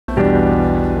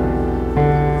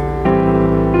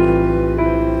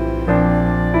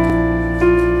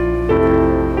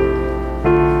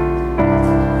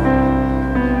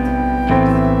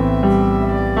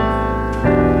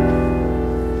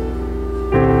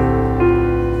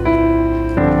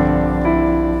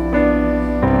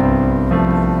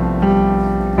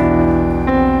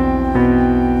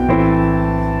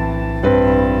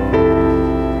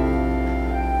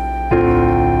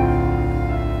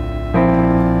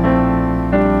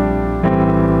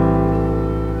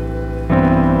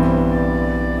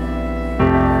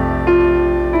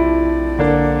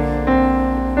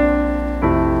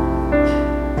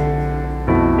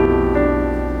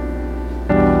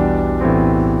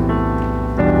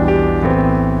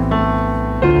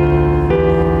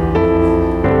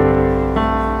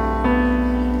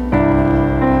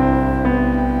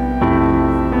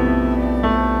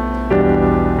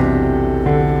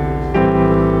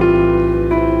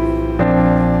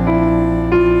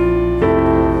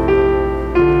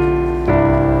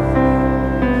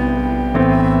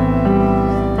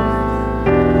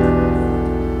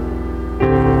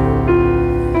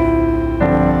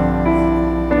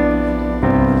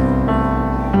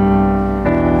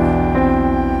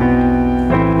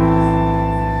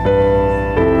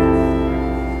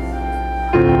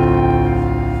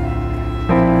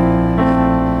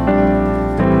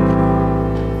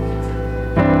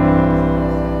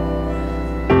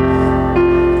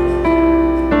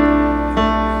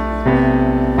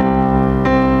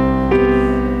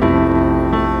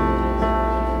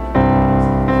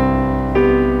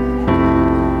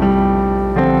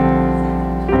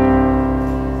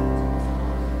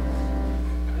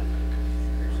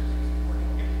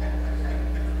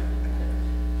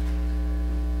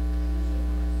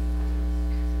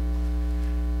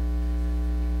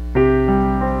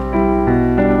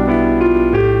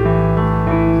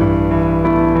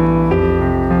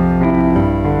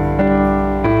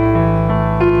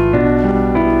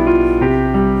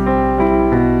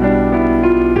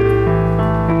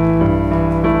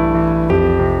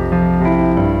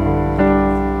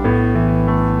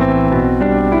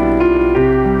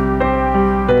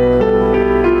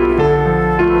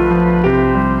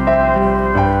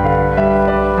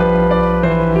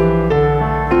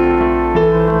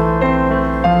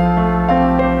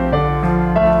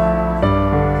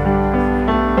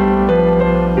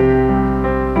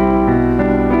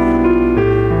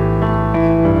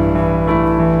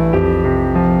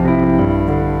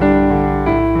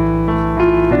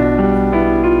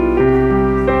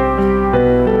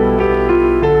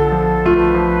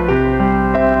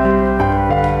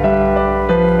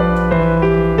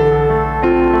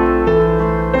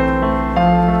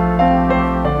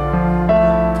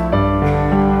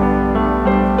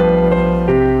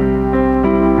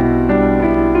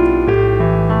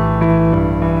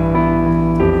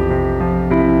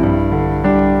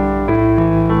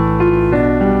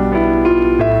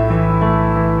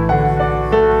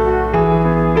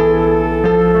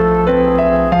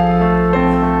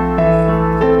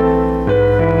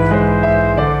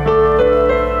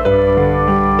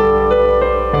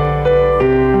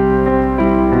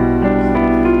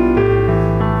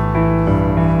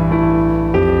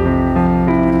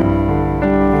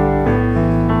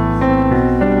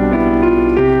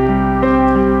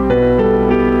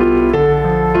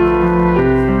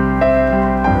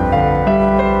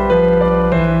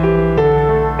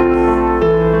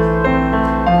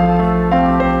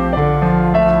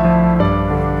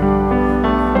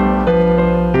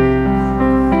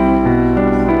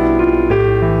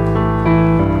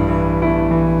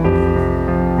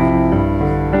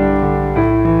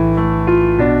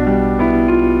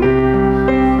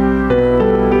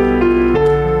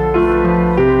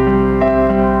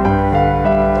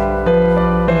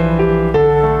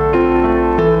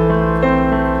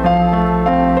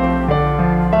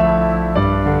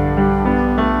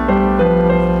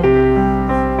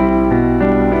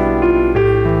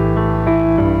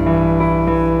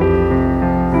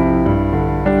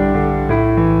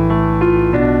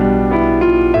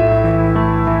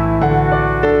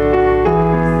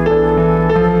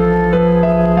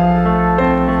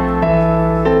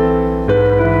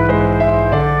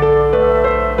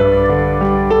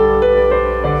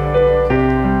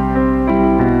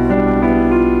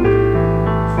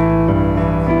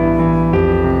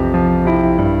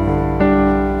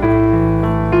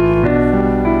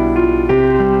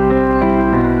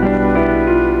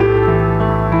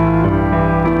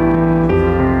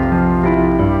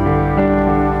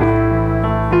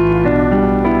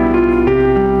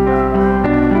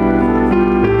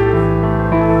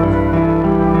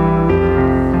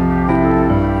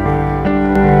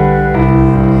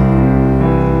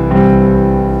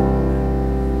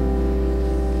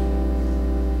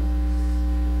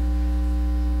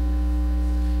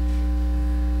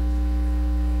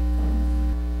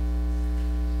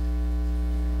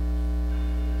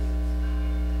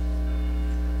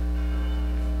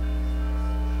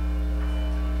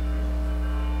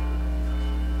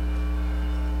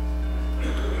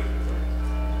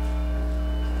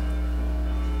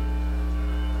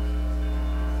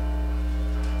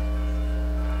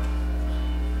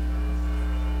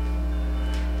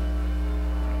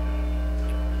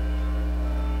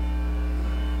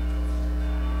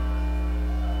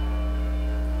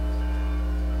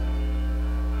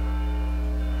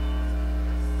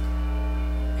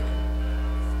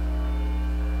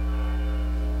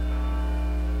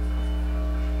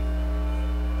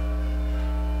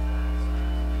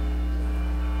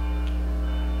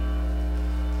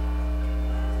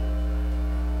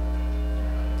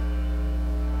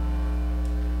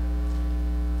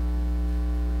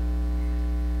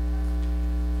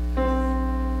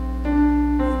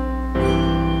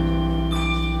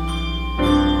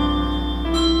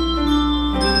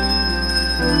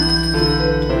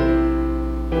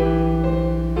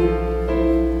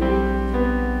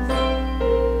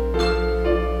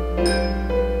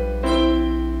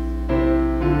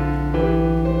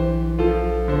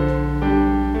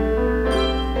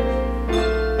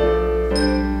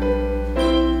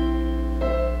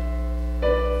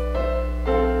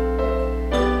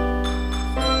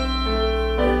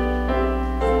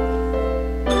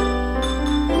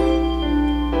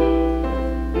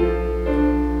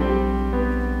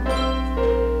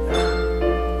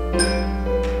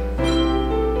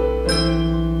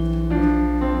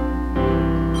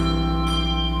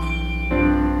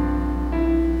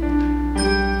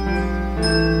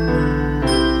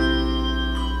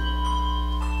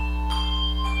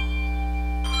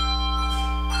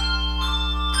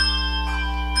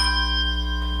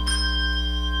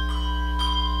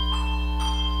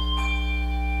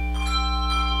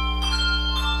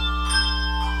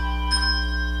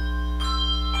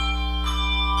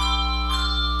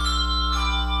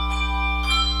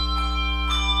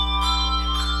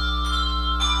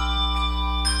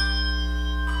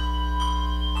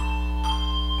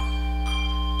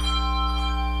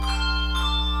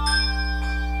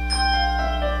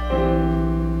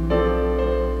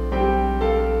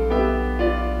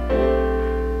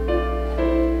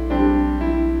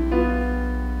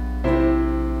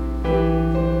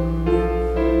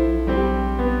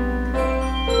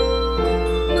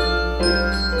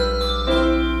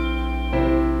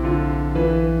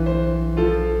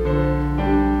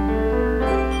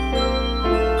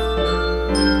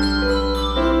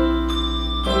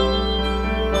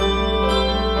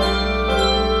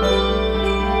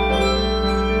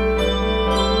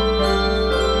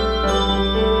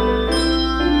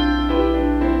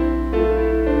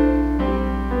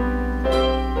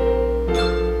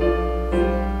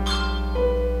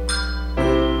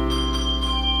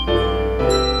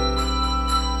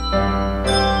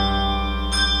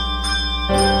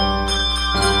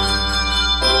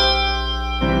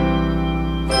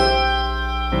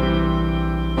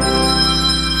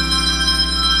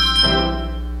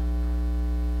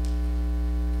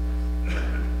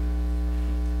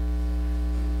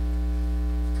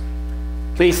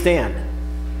Please stand.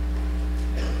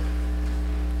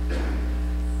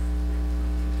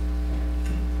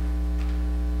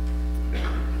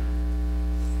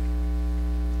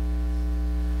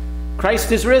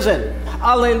 Christ is risen.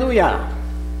 Alleluia.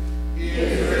 He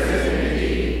is risen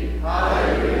indeed.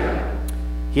 Hallelujah.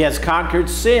 He has conquered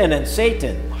sin and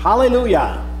Satan.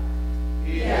 Hallelujah.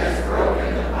 He has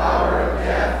broken the power of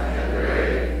death and the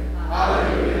grave.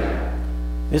 Hallelujah.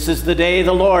 This is the day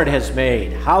the Lord has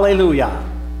made. Hallelujah.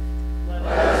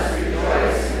 Let us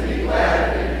rejoice and be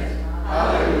glad in it.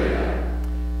 Hallelujah.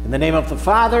 In the name of the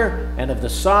Father, and of the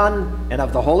Son, and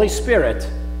of the Holy Spirit.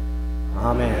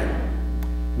 Amen.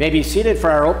 You may be seated for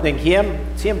our opening hymn.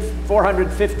 It's hymn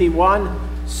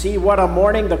 451, See What a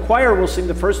Morning. The choir will sing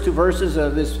the first two verses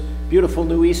of this beautiful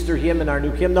new Easter hymn in our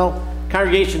new hymnal.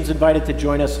 Congregation's invited to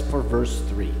join us for verse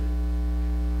 3.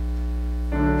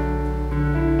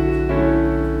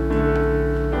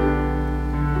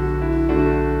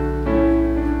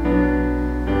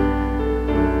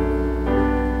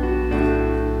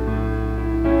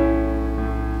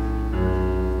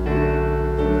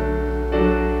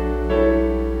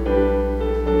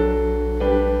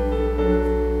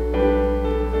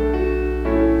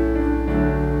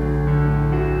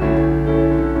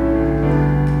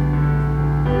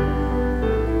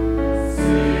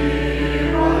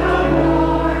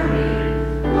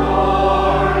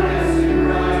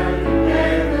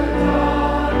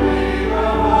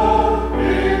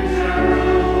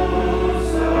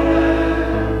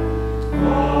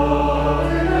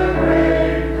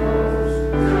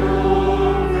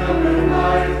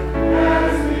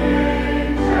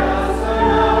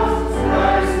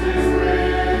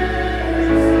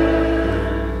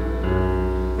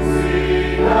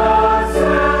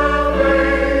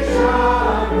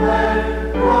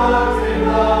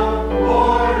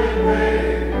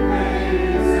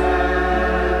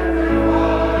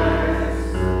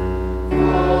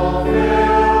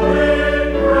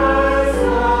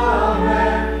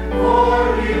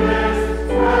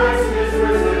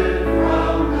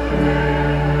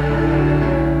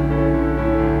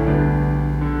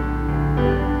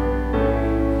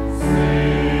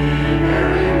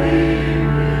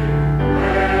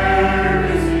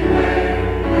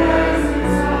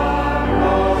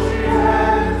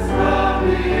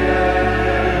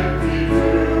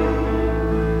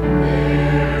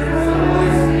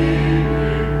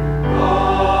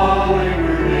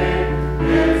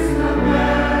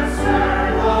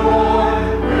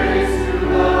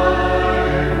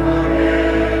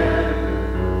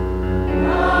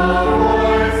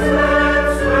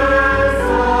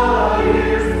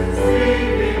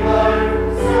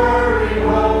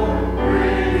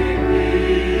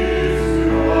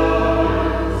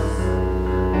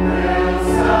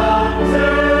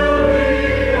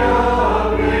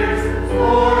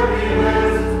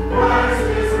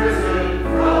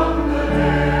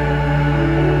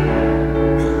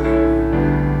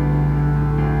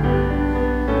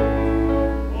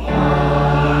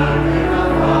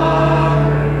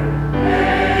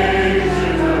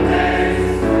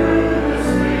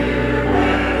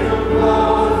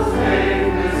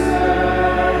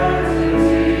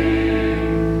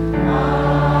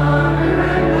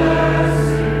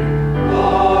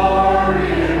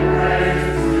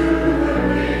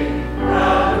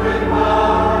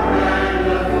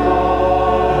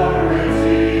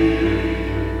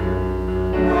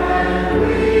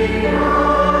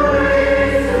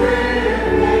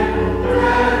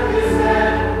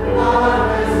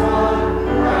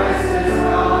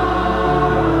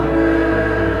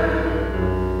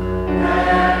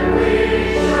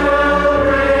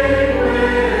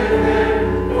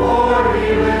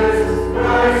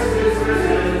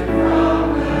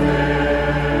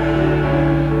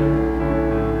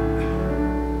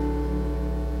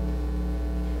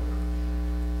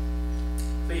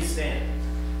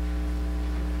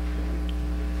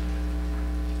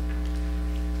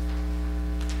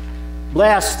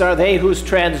 Blessed are they whose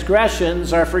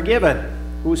transgressions are forgiven,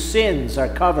 whose sins are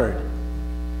covered.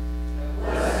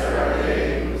 Blessed are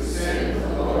they whose sins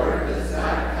the Lord does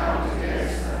not count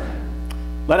against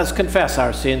them. Let us confess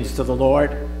our sins to the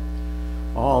Lord.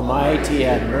 Almighty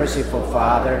and merciful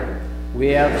Father, we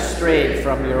have strayed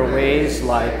from your ways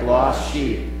like lost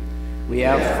sheep. We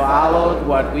have followed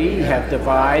what we have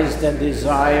devised and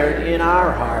desired in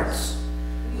our hearts.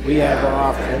 We have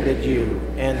offended you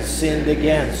and sinned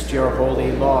against your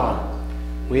holy law.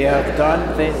 We have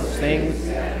done things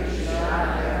that we should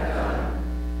not have done,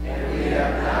 and we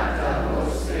have not done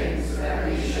those things that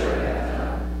we should have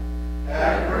done.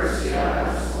 Have mercy on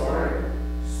us, Lord.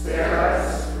 Spare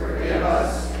us, forgive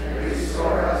us, and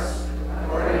restore us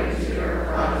according to your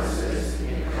promise.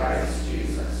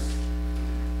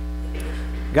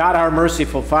 God, our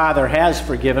merciful Father, has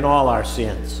forgiven all our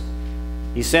sins.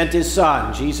 He sent his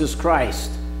Son, Jesus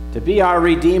Christ, to be our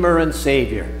Redeemer and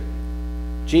Savior.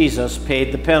 Jesus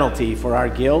paid the penalty for our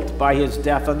guilt by his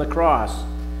death on the cross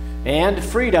and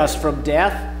freed us from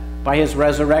death by his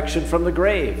resurrection from the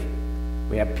grave.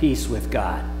 We have peace with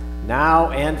God,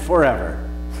 now and forever.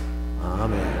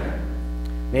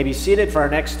 Amen. May be seated for our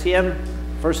next hymn,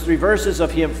 first three verses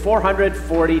of hymn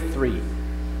 443.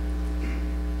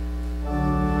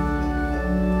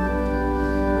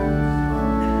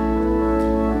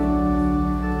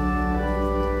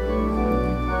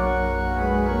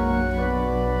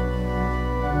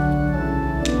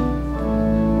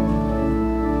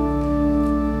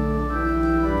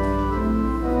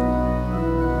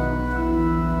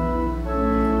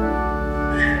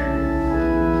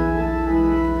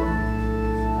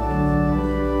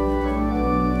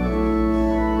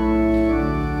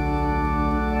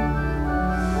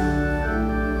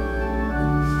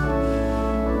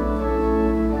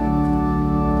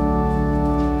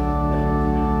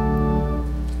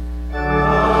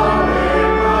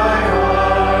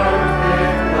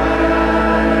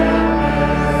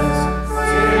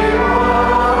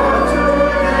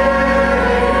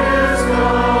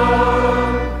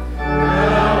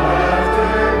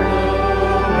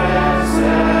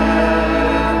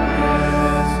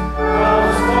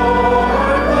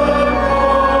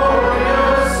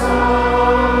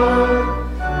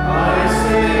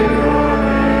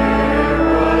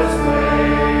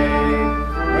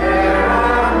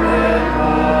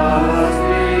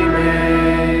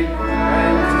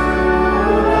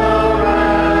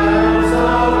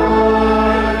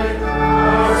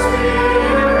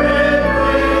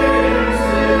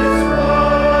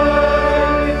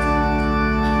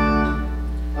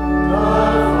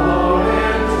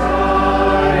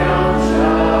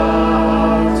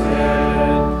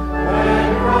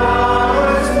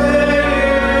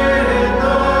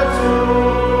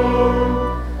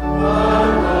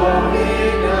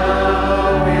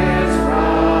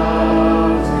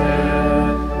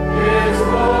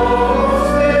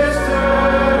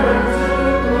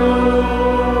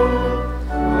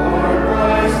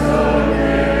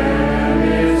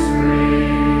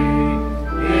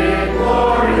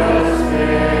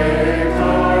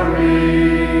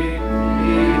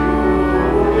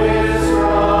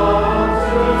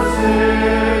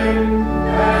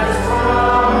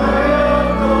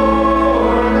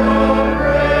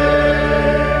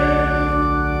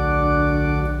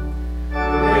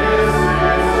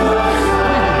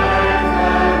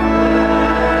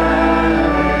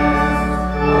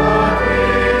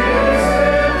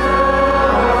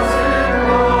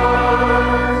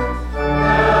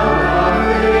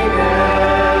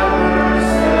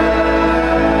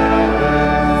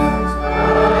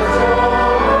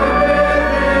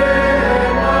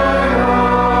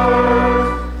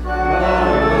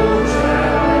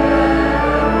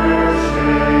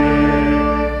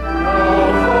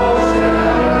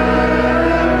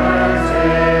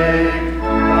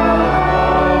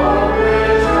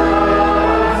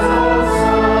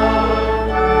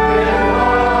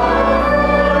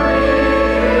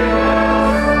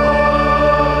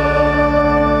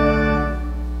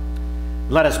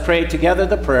 Let us pray together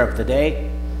the prayer of the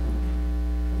day.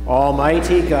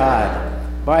 Almighty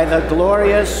God, by the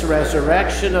glorious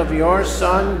resurrection of your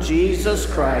Son,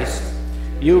 Jesus Christ,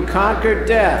 you conquered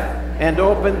death and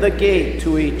opened the gate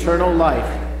to eternal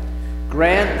life.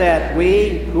 Grant that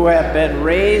we, who have been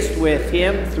raised with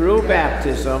him through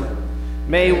baptism,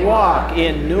 may walk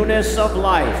in newness of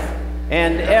life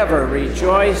and ever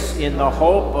rejoice in the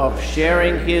hope of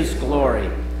sharing his glory.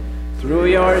 Through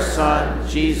your Son,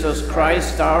 Jesus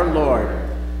Christ our Lord,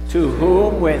 to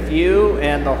whom with you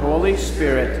and the Holy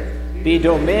Spirit be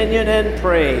dominion and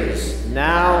praise,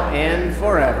 now and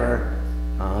forever.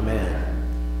 Amen.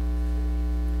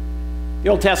 The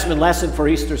Old Testament lesson for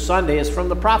Easter Sunday is from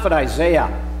the prophet Isaiah.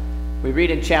 We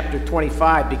read in chapter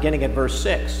 25, beginning at verse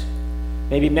 6.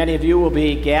 Maybe many of you will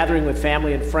be gathering with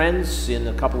family and friends in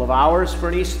a couple of hours for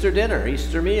an Easter dinner,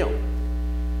 Easter meal.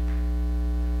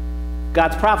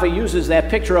 God's prophet uses that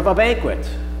picture of a banquet,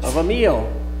 of a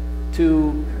meal,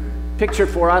 to picture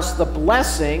for us the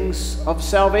blessings of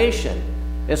salvation,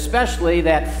 especially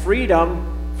that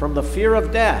freedom from the fear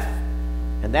of death.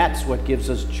 And that's what gives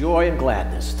us joy and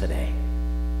gladness today.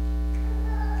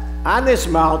 On this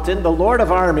mountain, the Lord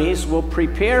of armies will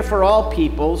prepare for all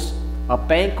peoples a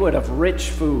banquet of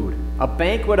rich food, a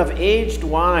banquet of aged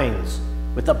wines,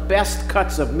 with the best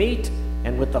cuts of meat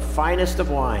and with the finest of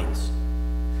wines.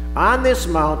 On this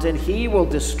mountain he will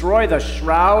destroy the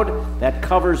shroud that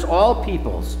covers all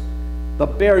peoples, the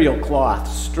burial cloth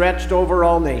stretched over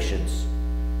all nations.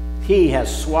 He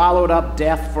has swallowed up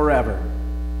death forever.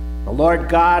 The Lord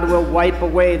God will wipe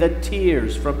away the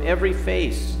tears from every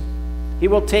face. He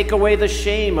will take away the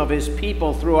shame of his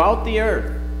people throughout the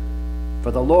earth,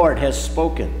 for the Lord has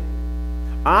spoken.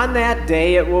 On that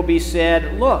day it will be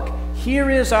said, look, here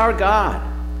is our God.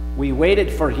 We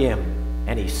waited for him,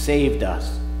 and he saved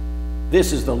us.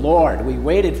 This is the Lord. We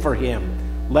waited for him.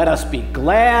 Let us be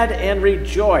glad and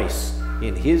rejoice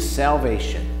in his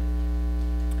salvation.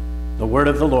 The word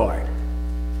of the Lord.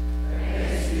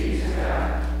 Thanks be to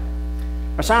God.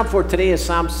 Our psalm for today is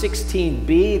Psalm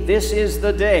 16b. This is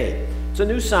the day. It's a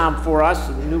new psalm for us,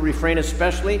 a new refrain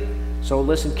especially, so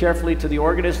listen carefully to the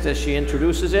organist as she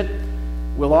introduces it.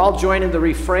 We'll all join in the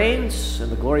refrains, and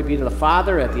the glory be to the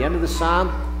Father at the end of the psalm,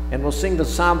 and we'll sing the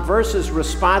psalm verses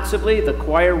responsively. The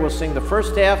choir will sing the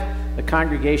first half. The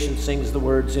congregation sings the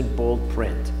words in bold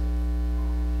print.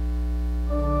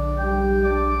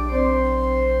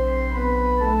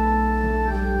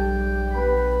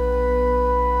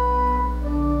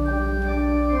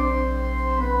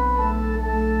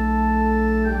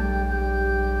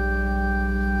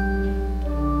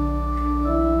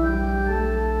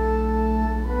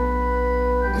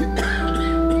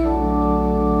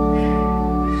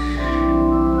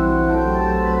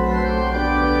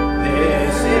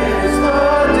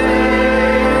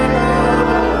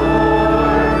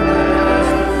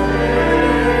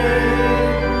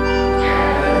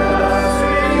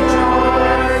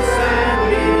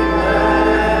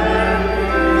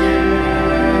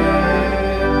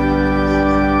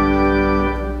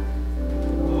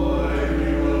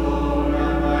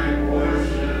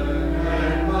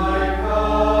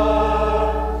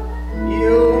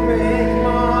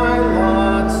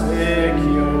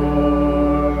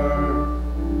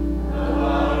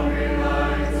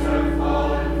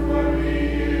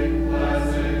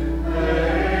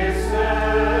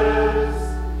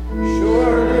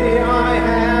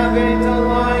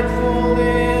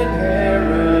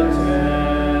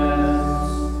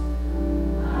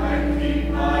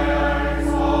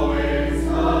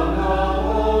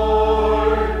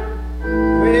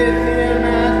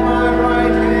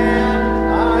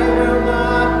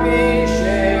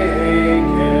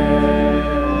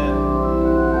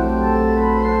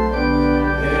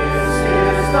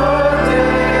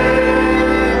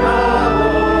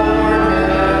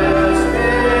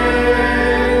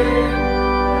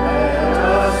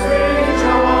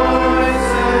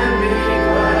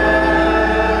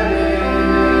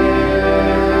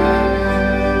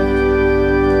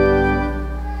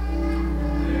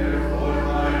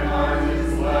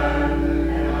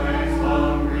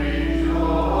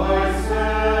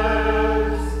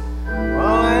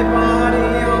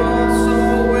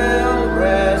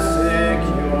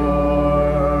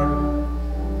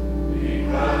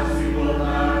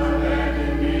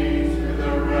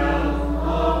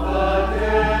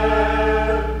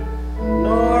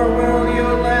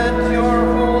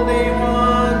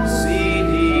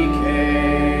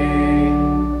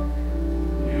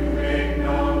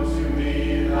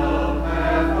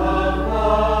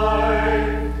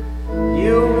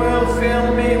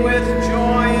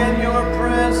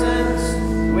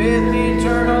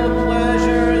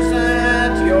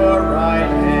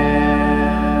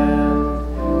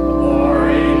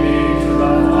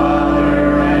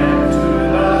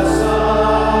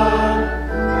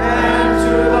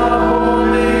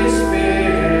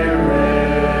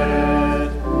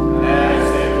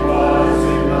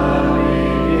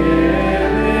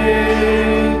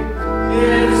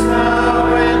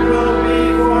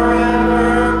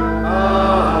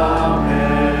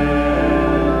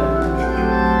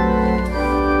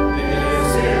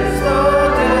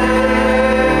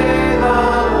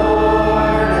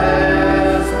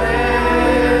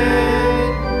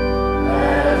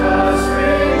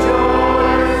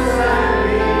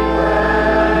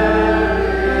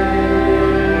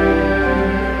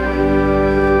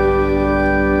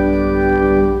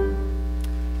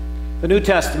 New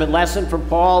Testament lesson from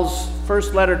Paul's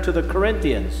first letter to the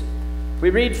Corinthians. We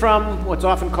read from what's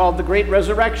often called the Great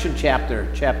Resurrection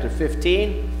chapter, chapter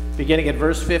 15, beginning at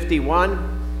verse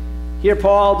 51. Here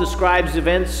Paul describes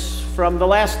events from the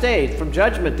last day, from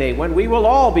Judgment Day, when we will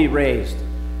all be raised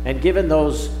and given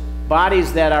those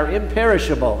bodies that are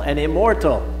imperishable and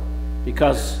immortal,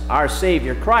 because our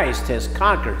Savior Christ has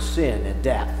conquered sin and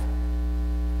death.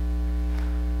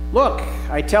 Look,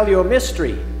 I tell you a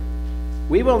mystery.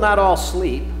 We will not all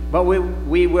sleep, but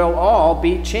we will all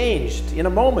be changed in a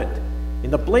moment,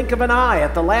 in the blink of an eye,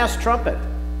 at the last trumpet.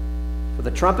 For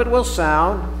the trumpet will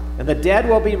sound, and the dead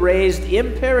will be raised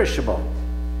imperishable,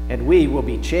 and we will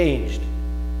be changed.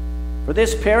 For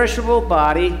this perishable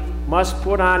body must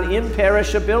put on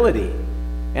imperishability,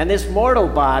 and this mortal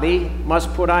body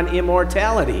must put on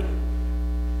immortality.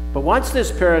 But once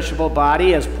this perishable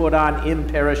body has put on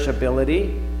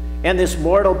imperishability, and this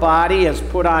mortal body has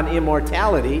put on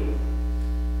immortality,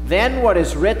 then what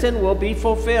is written will be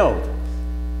fulfilled.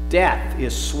 Death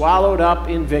is swallowed up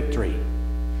in victory.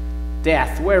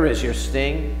 Death, where is your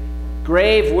sting?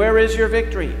 Grave, where is your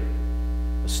victory?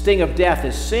 The sting of death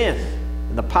is sin,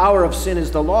 and the power of sin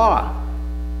is the law.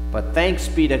 But thanks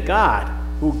be to God,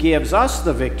 who gives us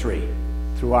the victory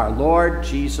through our Lord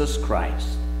Jesus Christ.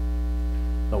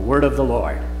 The word of the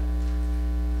Lord.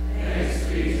 Thanks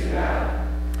be to God.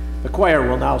 The choir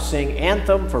will now sing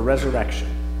Anthem for Resurrection.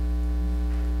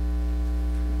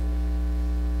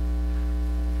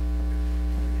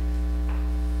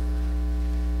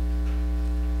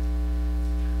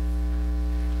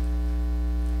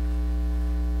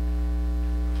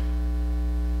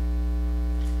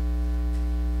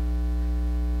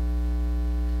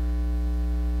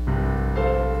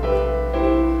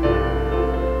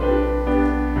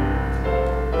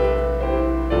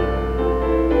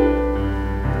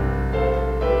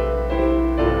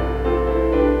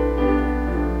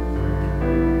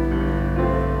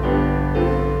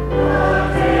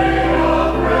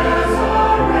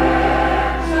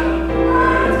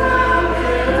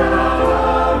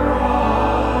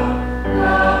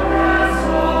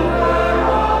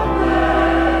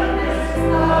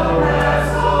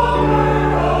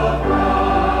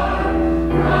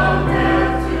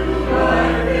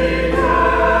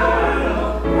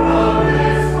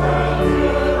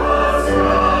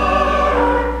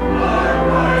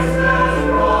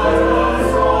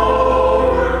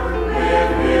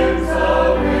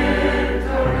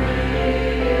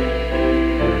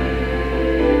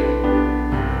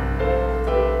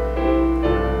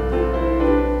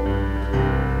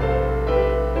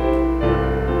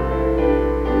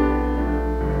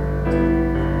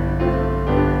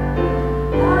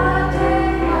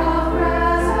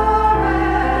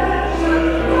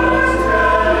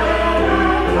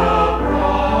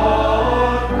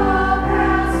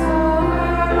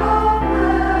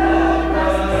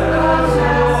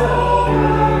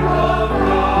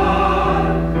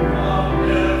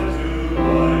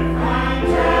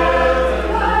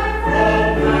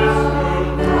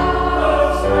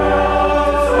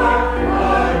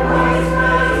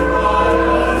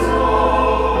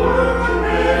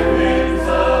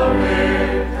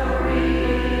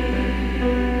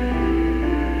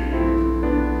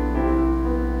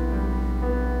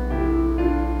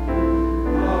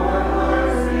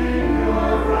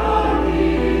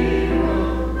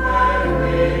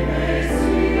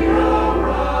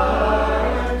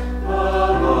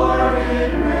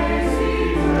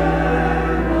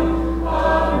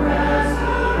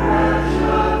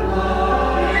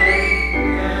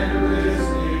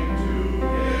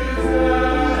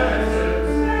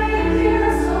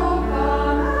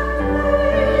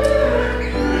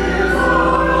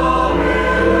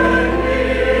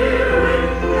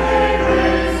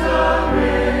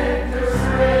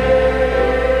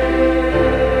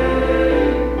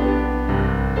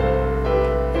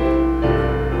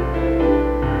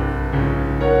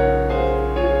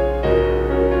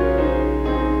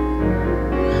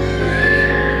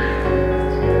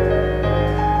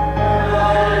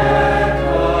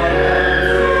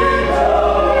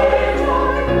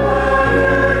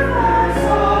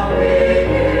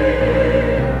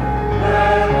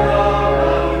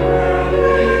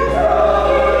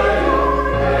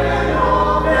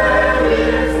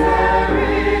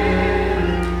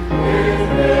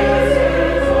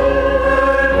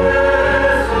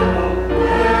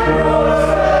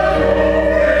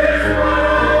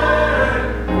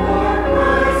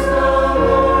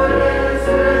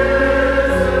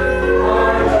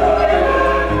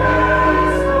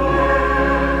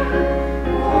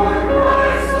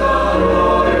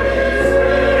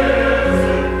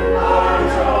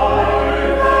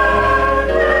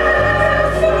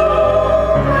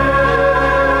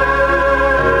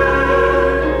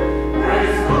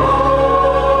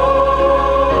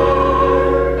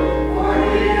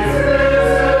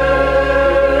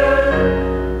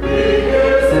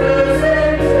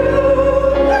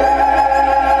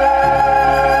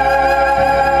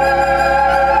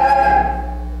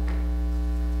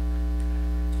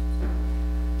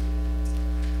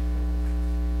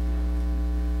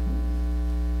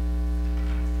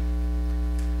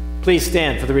 Please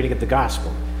stand for the reading of the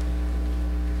Gospel.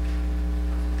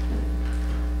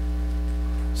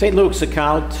 St. Luke's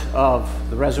account of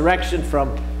the resurrection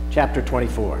from chapter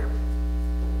 24.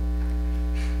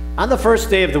 On the first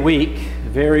day of the week,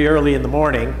 very early in the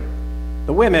morning,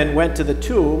 the women went to the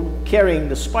tomb carrying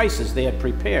the spices they had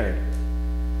prepared.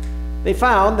 They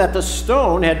found that the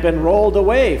stone had been rolled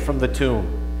away from the tomb.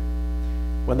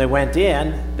 When they went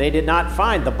in, they did not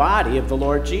find the body of the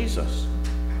Lord Jesus.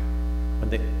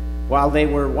 While they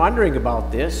were wondering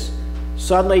about this,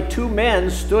 suddenly two men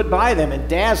stood by them in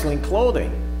dazzling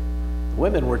clothing. The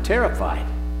women were terrified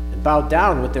and bowed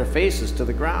down with their faces to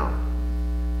the ground.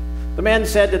 The men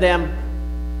said to them,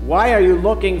 "Why are you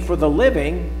looking for the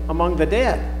living among the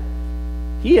dead?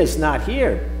 He is not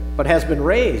here, but has been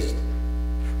raised.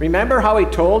 Remember how he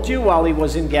told you while he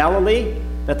was in Galilee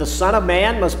that the Son of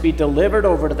Man must be delivered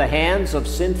over to the hands of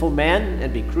sinful men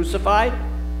and be crucified,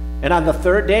 and on the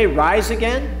third day rise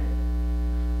again?"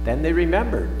 Then they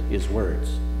remembered his words.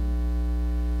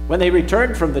 When they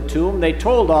returned from the tomb, they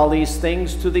told all these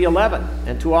things to the 11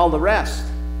 and to all the rest.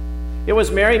 It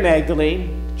was Mary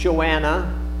Magdalene, Joanna,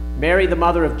 Mary the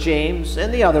mother of James,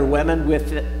 and the other women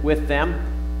with them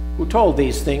who told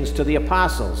these things to the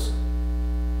apostles.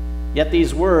 Yet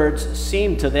these words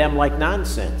seemed to them like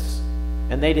nonsense,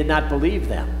 and they did not believe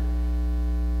them.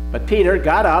 But Peter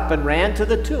got up and ran to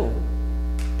the tomb.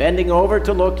 Bending over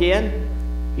to look in,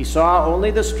 he saw only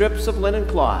the strips of linen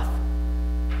cloth.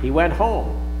 He went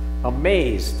home,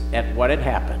 amazed at what had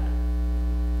happened.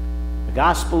 The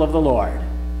Gospel of the Lord.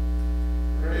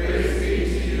 Praise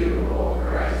be to you, O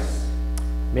Christ.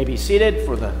 You may be seated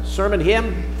for the sermon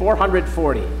hymn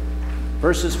 440,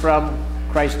 verses from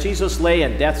Christ Jesus Lay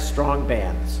in Death's Strong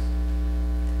Bands.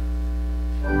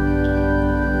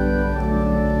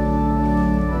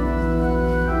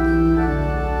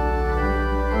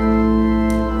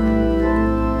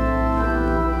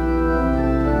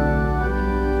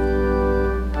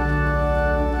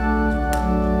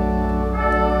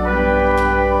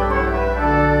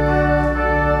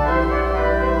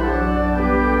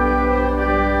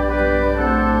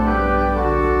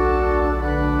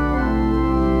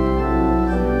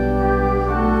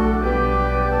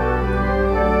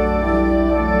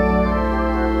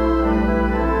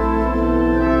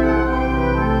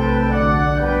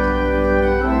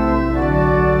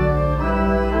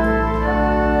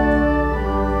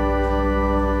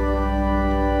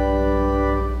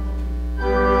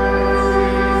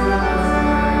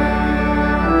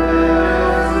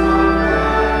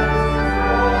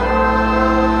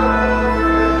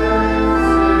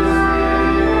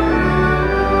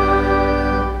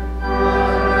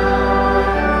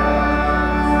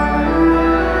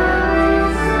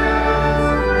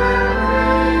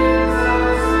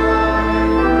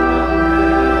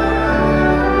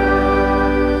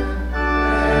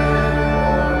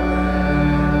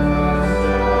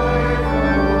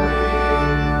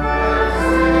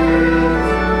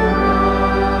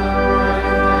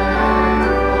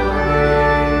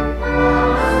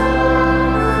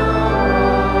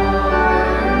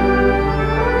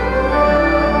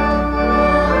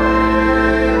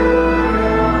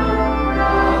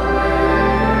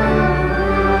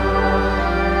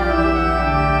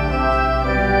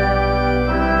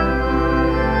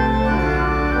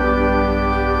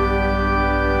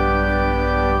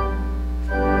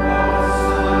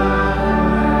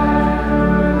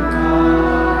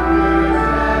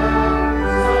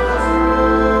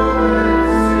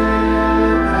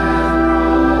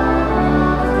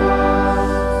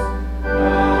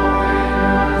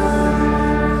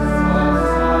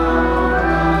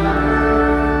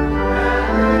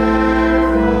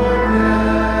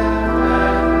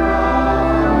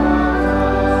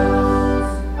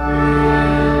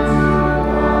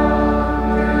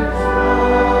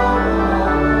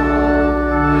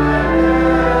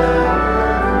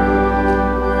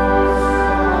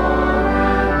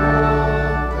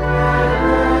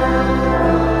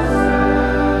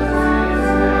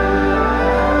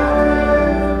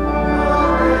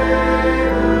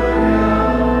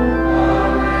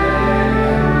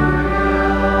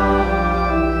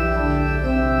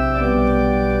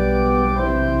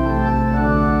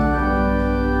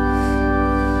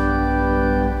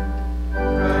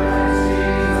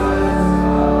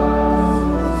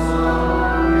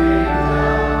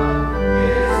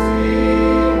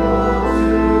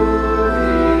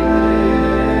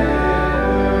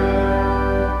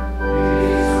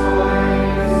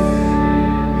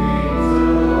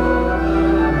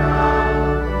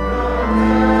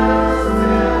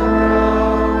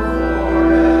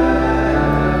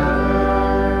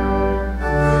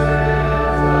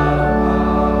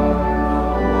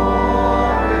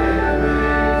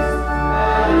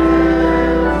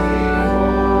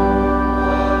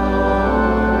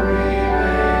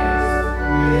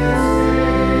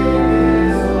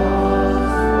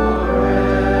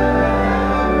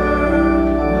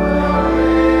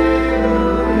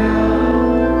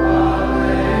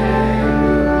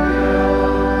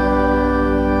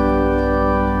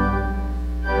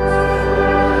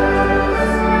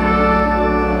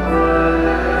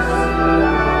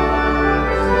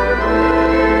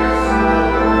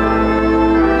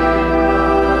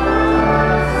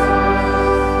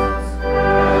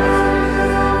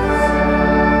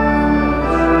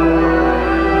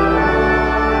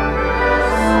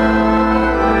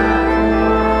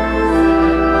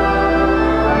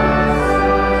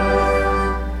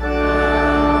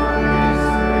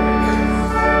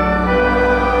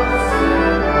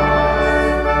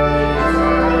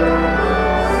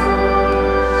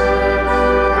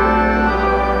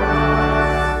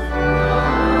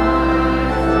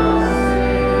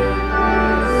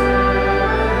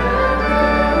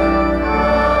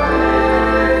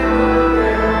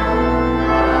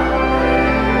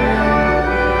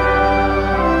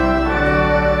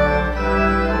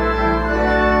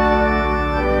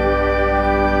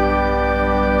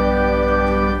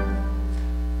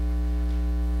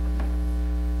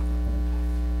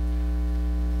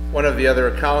 One of the other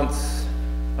accounts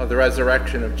of the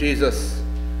resurrection of Jesus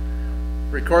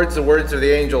records the words of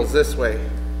the angels this way: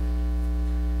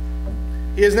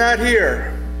 "He is not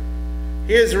here.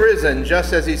 He is risen,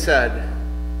 just as he said.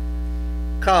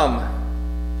 Come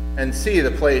and see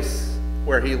the place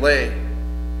where he lay."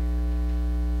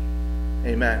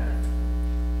 Amen.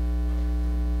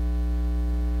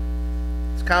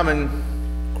 It's a common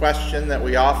question that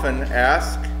we often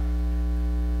ask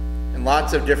in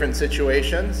lots of different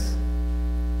situations.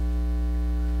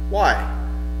 Why?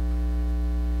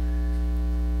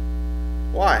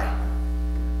 Why?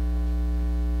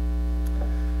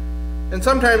 And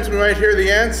sometimes we might hear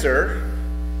the answer,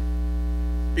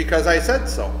 "Because I said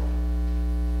so."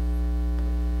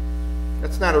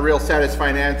 That's not a real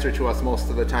satisfying answer to us most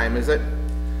of the time, is it?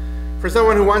 For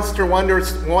someone who wants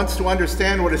to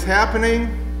understand what is happening,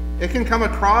 it can come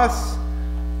across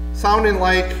sounding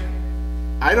like,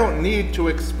 "I don't need to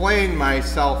explain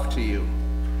myself to you.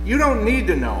 You don't need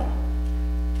to know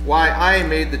why I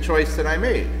made the choice that I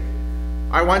made.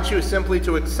 I want you simply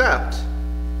to accept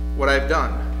what I've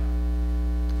done."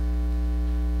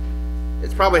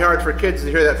 It's probably hard for kids to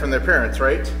hear that from their parents,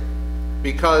 right?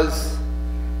 "Because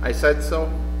I said so."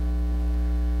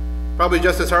 Probably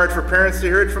just as hard for parents to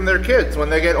hear it from their kids when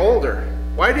they get older.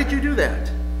 "Why did you do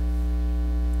that?"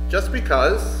 Just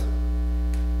because.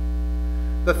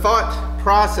 The thought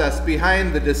process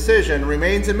behind the decision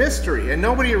remains a mystery, and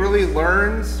nobody really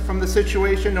learns from the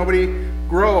situation. Nobody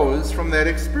grows from that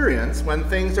experience when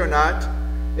things are not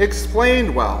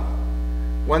explained well,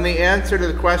 when the answer to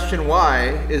the question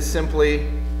why is simply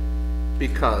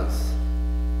because.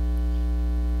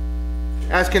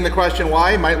 Asking the question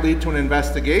why might lead to an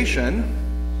investigation.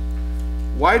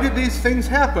 Why did these things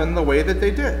happen the way that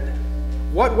they did?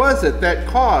 What was it that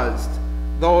caused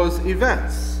those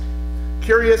events?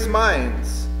 Curious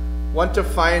minds want to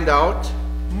find out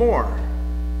more.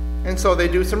 And so they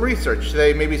do some research.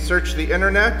 They maybe search the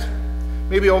internet,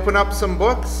 maybe open up some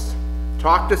books,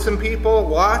 talk to some people,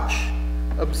 watch,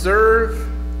 observe,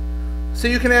 so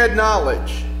you can add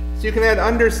knowledge, so you can add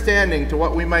understanding to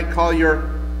what we might call your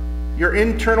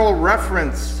internal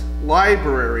reference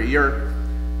library,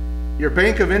 your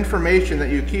bank of information that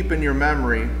you keep in your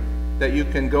memory that you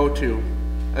can go to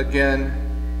again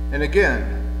and again.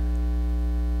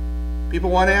 People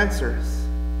want answers,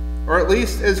 or at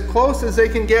least as close as they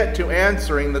can get to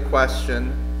answering the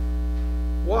question,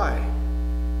 why?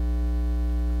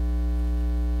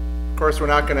 Of course, we're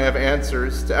not going to have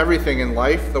answers to everything in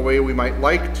life the way we might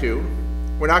like to.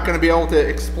 We're not going to be able to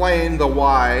explain the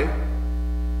why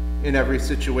in every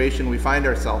situation we find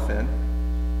ourselves in.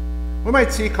 We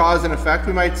might see cause and effect.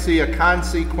 We might see a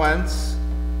consequence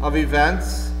of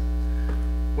events.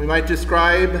 We might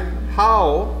describe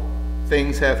how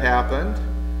things have happened.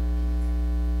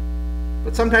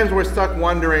 But sometimes we're stuck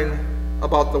wondering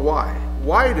about the why.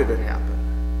 Why did it happen?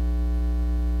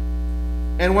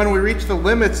 And when we reach the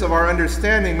limits of our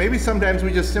understanding, maybe sometimes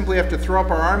we just simply have to throw up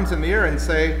our arms in the air and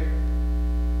say,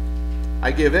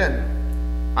 "I give in.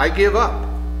 I give up."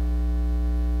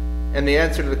 And the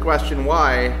answer to the question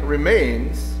why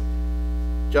remains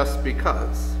just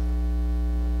because.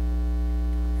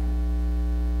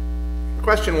 The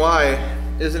question why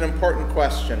is an important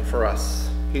question for us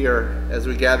here as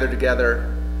we gather together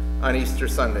on Easter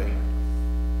Sunday.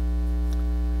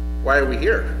 Why are we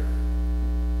here?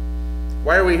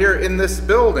 Why are we here in this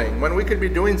building when we could be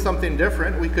doing something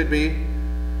different? We could be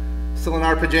still in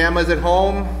our pajamas at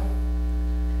home,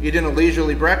 eating a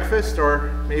leisurely breakfast, or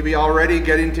maybe already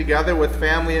getting together with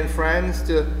family and friends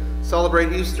to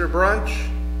celebrate Easter brunch.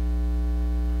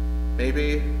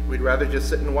 Maybe we'd rather just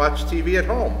sit and watch TV at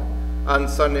home on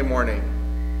Sunday morning.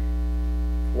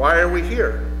 Why are we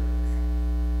here?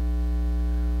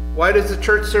 Why does the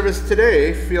church service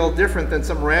today feel different than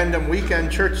some random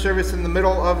weekend church service in the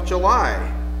middle of July?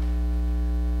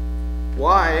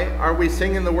 Why are we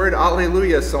singing the word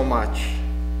Alleluia so much?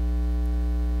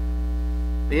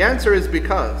 The answer is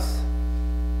because.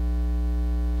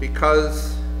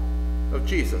 Because of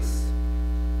Jesus.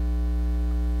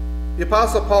 The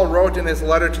Apostle Paul wrote in his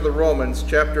letter to the Romans,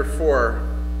 chapter 4,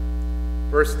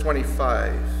 verse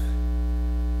 25,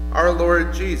 "Our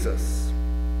Lord Jesus,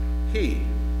 he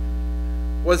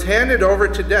was handed over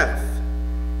to death."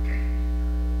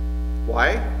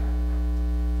 Why?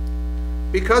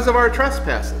 Because of our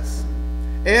trespasses,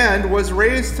 and was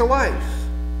raised to life.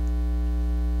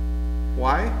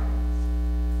 Why?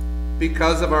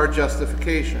 Because of our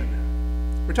justification.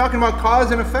 We're talking about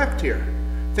cause and effect here.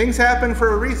 Things happen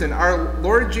for a reason. Our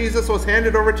Lord Jesus was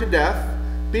handed over to death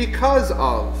because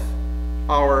of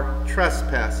our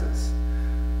trespasses.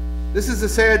 This is a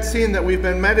sad scene that we've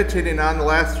been meditating on the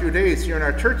last few days here in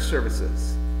our church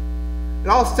services. It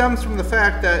all stems from the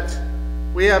fact that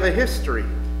we have a history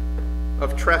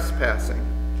of trespassing.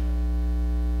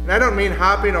 And I don't mean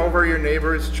hopping over your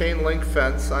neighbor's chain link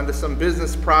fence onto some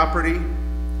business property.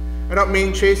 I don't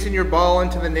mean chasing your ball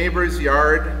into the neighbor's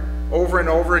yard over and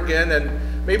over again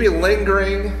and maybe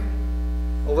lingering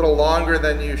a little longer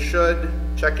than you should,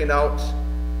 checking out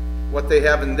what they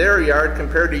have in their yard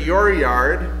compared to your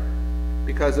yard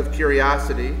because of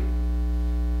curiosity.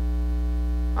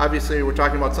 Obviously, we're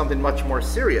talking about something much more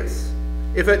serious.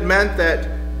 If it meant that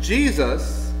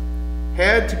Jesus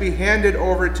had to be handed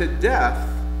over to death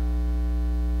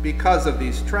because of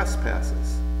these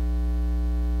trespasses.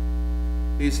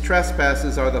 These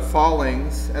trespasses are the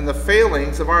fallings and the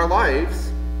failings of our lives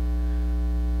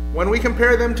when we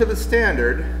compare them to the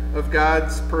standard of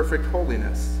God's perfect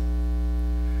holiness.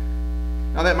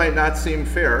 Now, that might not seem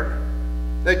fair,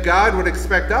 that God would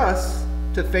expect us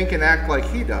to think and act like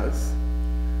He does.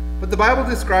 But the Bible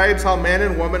describes how man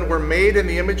and woman were made in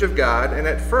the image of God, and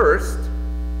at first,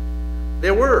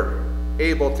 they were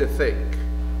able to think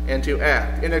and to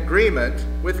act in agreement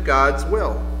with God's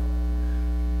will.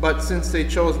 But since they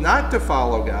chose not to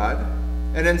follow God,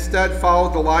 and instead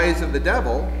followed the lies of the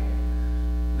devil,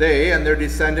 they and their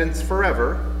descendants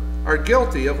forever are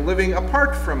guilty of living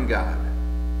apart from God.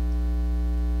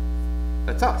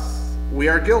 That's us. We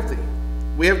are guilty.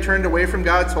 We have turned away from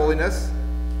God's holiness.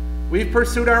 We've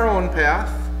pursued our own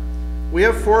path. We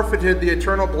have forfeited the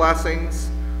eternal blessings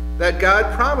that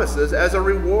God promises as a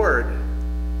reward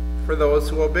for those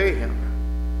who obey Him.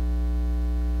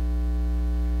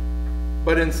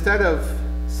 But instead of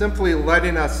simply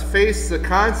letting us face the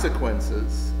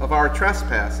consequences of our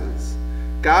trespasses,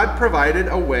 God provided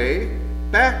a way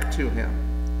back to Him.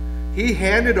 He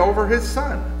handed over His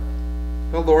Son,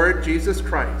 the Lord Jesus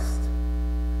Christ.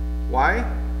 Why?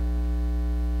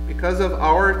 Because of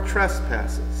our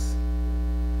trespasses.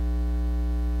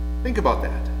 Think about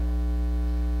that.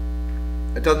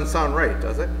 It doesn't sound right,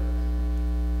 does it?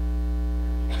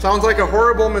 Sounds like a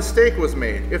horrible mistake was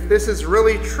made. If this is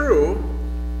really true,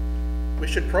 we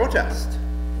should protest.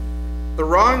 The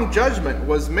wrong judgment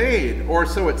was made, or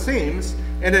so it seems,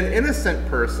 and an innocent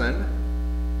person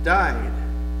died.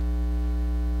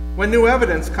 When new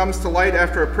evidence comes to light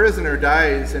after a prisoner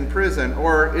dies in prison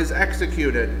or is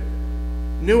executed,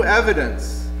 new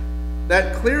evidence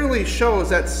that clearly shows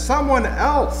that someone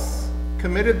else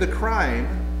committed the crime,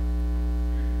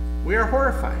 we are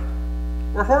horrified.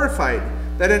 We're horrified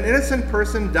that an innocent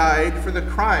person died for the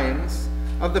crimes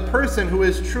of the person who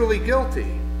is truly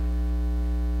guilty.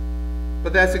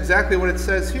 But that's exactly what it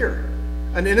says here.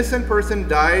 An innocent person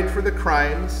died for the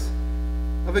crimes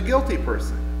of a guilty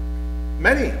person.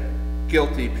 Many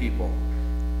guilty people.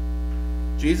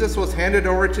 Jesus was handed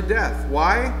over to death.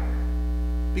 Why?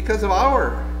 Because of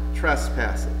our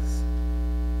trespasses.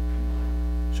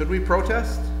 Should we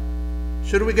protest?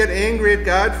 Should we get angry at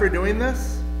God for doing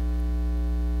this?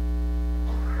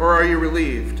 Or are you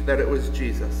relieved that it was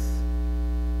Jesus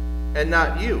and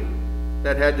not you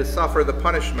that had to suffer the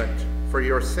punishment for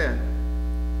your sin?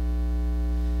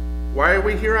 Why are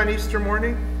we here on Easter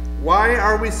morning? Why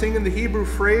are we singing the Hebrew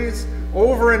phrase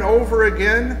over and over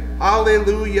again,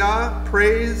 Alleluia,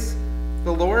 praise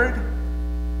the Lord?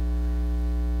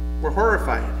 We're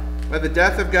horrified by the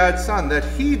death of God's Son, that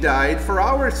He died for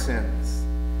our sins.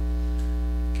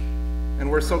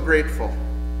 And we're so grateful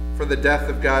for the death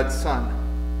of God's Son,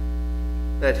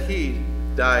 that He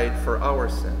died for our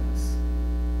sins.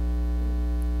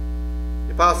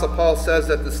 The Apostle Paul says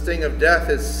that the sting of death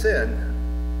is sin,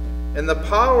 and the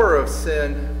power of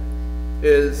sin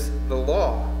is the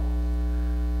law.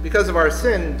 Because of our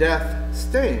sin, death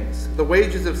stings. The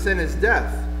wages of sin is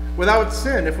death. Without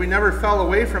sin, if we never fell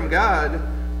away from God,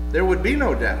 there would be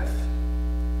no death.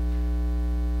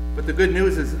 But the good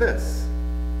news is this.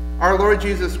 Our Lord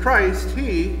Jesus Christ,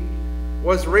 He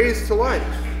was raised to life.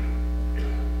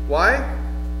 Why?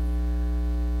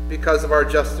 Because of our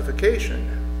justification.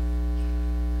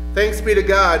 Thanks be to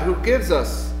God who gives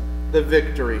us the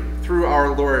victory through our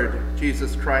Lord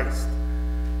Jesus Christ.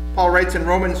 Paul writes in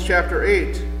Romans chapter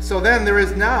 8, "So then there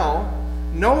is now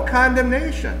no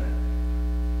condemnation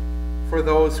for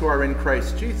those who are in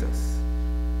Christ Jesus.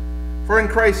 For in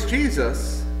Christ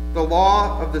Jesus, the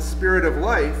law of the Spirit of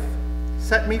life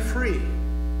set me free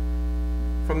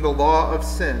from the law of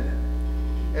sin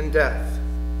and death."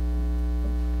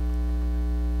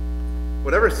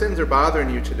 Whatever sins are bothering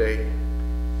you today,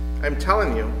 I'm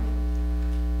telling you,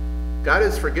 God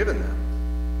has forgiven them.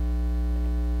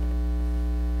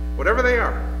 Whatever they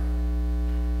are,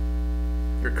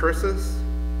 your curses,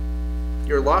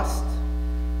 your lust,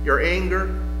 your anger,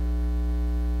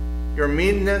 your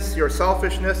meanness, your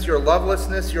selfishness, your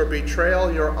lovelessness, your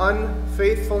betrayal, your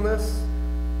unfaithfulness,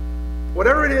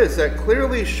 whatever it is that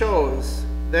clearly shows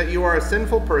that you are a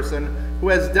sinful person who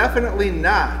has definitely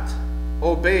not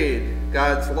obeyed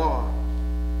God's law.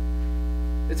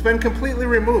 It's been completely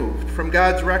removed from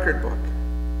God's record book.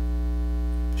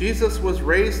 Jesus was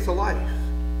raised to life.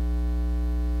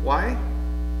 Why?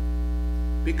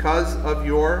 Because of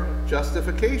your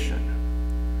justification.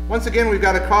 Once again, we've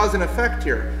got a cause and effect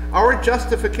here. Our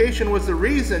justification was the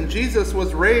reason Jesus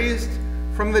was raised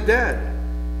from the dead.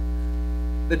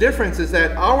 The difference is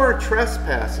that our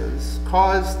trespasses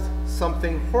caused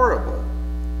something horrible.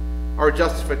 Our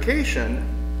justification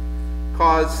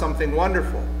caused something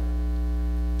wonderful.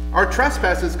 Our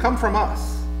trespasses come from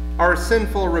us, our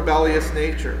sinful, rebellious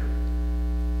nature.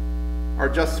 Our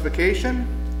justification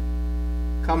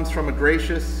comes from a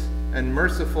gracious and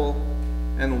merciful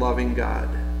and loving God.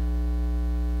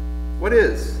 What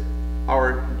is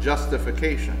our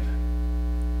justification?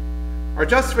 Our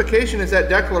justification is that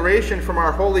declaration from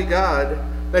our holy God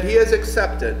that he has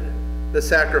accepted the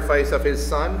sacrifice of his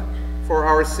Son for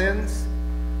our sins.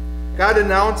 God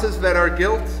announces that our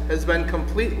guilt has been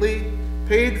completely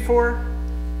paid for.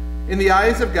 In the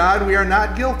eyes of God, we are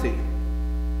not guilty.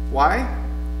 Why?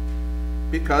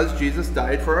 Because Jesus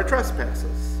died for our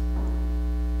trespasses.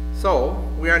 So,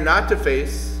 we are not to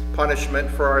face punishment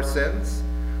for our sins.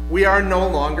 We are no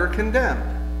longer condemned.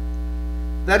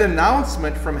 That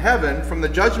announcement from heaven, from the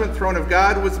judgment throne of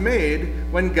God, was made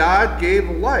when God gave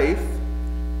life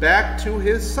back to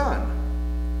his Son,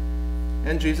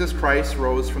 and Jesus Christ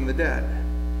rose from the dead.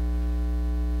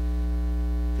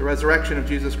 The resurrection of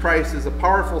Jesus Christ is a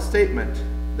powerful statement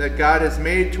that God has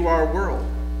made to our world.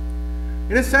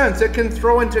 In a sense, it can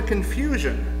throw into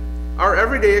confusion our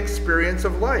everyday experience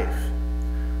of life.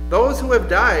 Those who have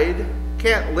died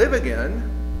can't live again,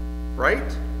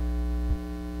 right?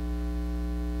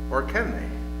 Or can they?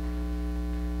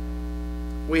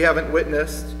 We haven't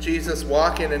witnessed Jesus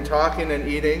walking and talking and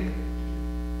eating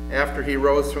after he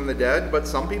rose from the dead, but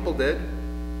some people did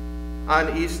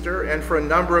on Easter and for a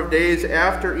number of days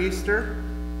after Easter.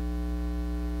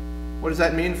 What does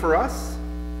that mean for us?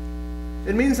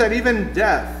 It means that even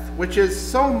death, which is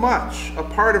so much a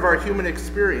part of our human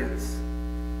experience,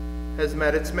 has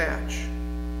met its match.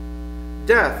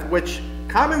 Death, which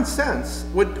common sense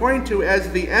would point to as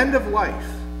the end of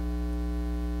life,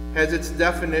 has its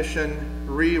definition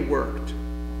reworked.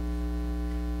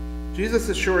 Jesus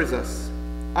assures us,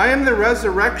 I am the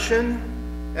resurrection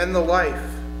and the life.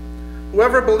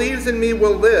 Whoever believes in me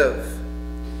will live,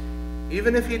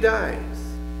 even if he dies.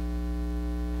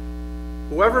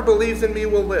 Whoever believes in me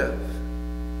will live,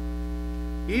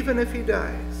 even if he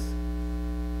dies.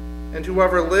 And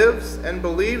whoever lives and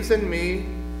believes in me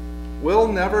will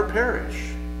never perish.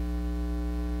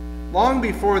 Long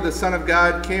before the Son of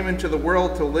God came into the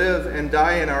world to live and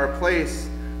die in our place,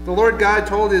 the Lord God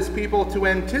told his people to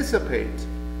anticipate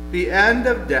the end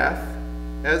of death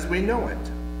as we know it.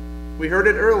 We heard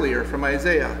it earlier from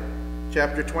Isaiah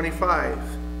chapter 25.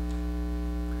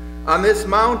 On this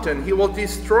mountain he will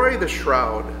destroy the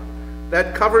shroud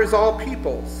that covers all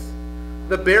peoples,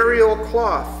 the burial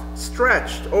cloth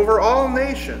stretched over all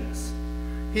nations.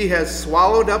 He has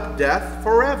swallowed up death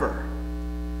forever.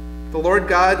 The Lord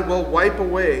God will wipe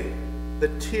away the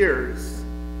tears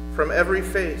from every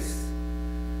face.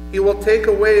 He will take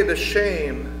away the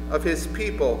shame of his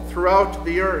people throughout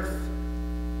the earth.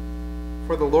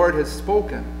 For the Lord has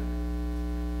spoken.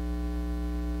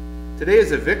 Today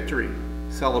is a victory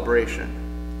celebration.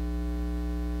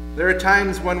 There are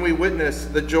times when we witness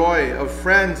the joy of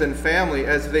friends and family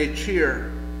as they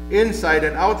cheer inside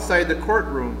and outside the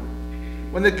courtroom,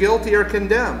 when the guilty are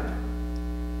condemned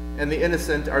and the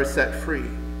innocent are set free,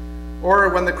 or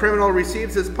when the criminal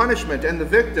receives his punishment and the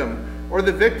victim or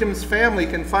the victim's family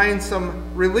can find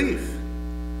some relief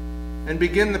and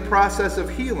begin the process of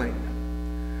healing.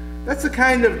 That's the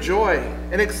kind of joy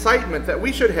and excitement that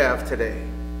we should have today.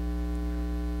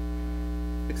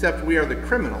 Except we are the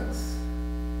criminals,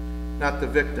 not the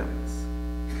victims.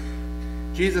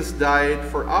 Jesus died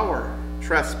for our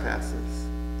trespasses.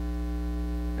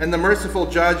 And the merciful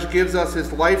judge gives us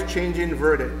his life-changing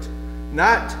verdict,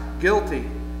 not guilty,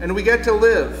 and we get to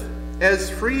live as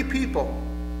free people.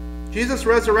 Jesus'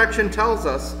 resurrection tells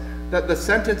us that the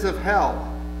sentence of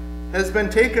hell has been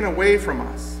taken away from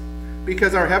us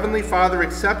because our Heavenly Father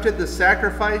accepted the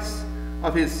sacrifice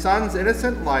of his Son's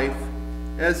innocent life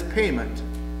as payment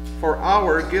for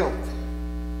our guilt.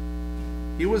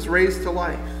 He was raised to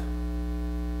life.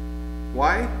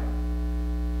 Why?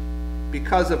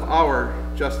 Because of our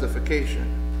justification.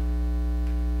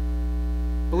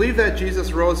 Believe that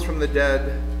Jesus rose from the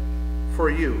dead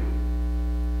for you.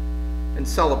 And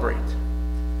celebrate.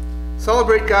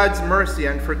 Celebrate God's mercy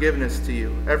and forgiveness to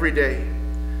you every day.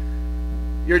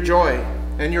 Your joy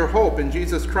and your hope in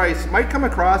Jesus Christ might come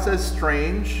across as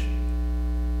strange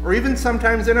or even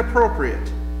sometimes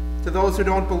inappropriate to those who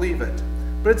don't believe it.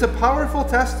 But it's a powerful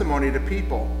testimony to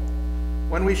people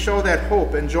when we show that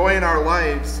hope and joy in our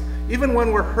lives, even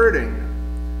when we're hurting,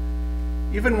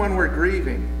 even when we're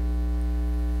grieving,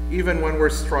 even when we're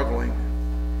struggling.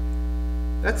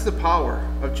 That's the power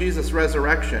of Jesus'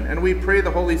 resurrection, and we pray the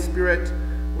Holy Spirit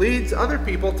leads other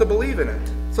people to believe in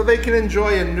it so they can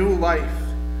enjoy a new life,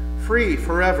 free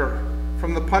forever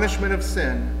from the punishment of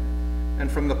sin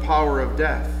and from the power of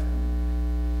death.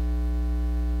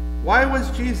 Why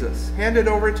was Jesus handed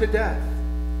over to death?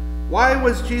 Why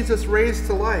was Jesus raised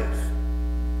to life?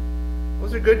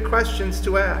 Those are good questions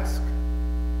to ask.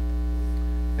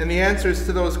 And the answers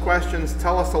to those questions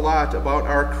tell us a lot about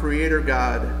our Creator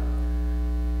God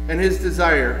and his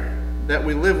desire that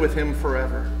we live with him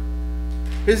forever.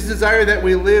 His desire that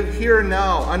we live here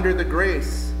now under the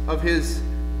grace of his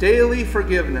daily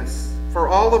forgiveness for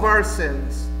all of our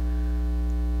sins,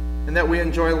 and that we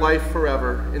enjoy life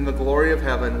forever in the glory of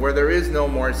heaven where there is no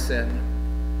more sin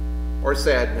or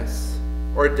sadness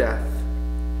or death,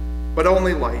 but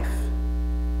only life.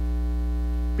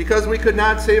 Because we could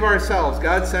not save ourselves,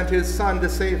 God sent his Son to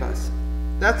save us.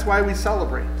 That's why we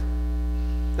celebrate.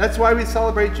 That's why we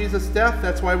celebrate Jesus' death.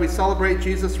 That's why we celebrate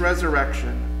Jesus'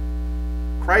 resurrection.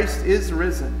 Christ is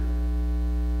risen.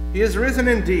 He is risen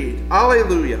indeed.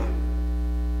 Alleluia.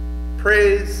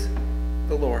 Praise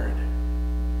the Lord.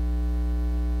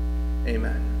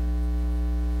 Amen.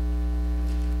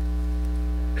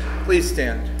 Please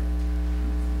stand.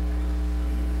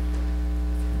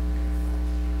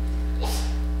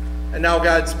 And now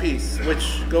God's peace,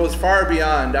 which goes far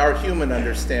beyond our human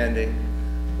understanding,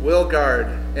 will guard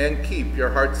and keep your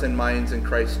hearts and minds in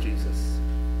Christ Jesus.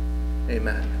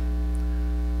 Amen.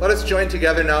 Let us join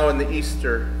together now in the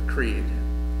Easter Creed.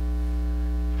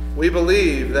 We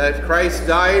believe that Christ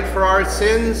died for our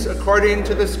sins according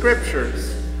to the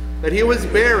Scriptures, that he was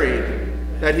buried,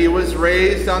 that he was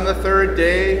raised on the third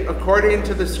day according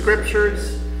to the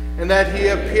Scriptures, and that he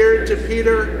appeared to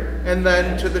Peter and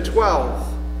then to the 12.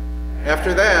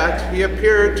 After that, he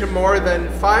appeared to more than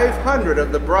 500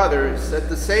 of the brothers at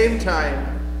the same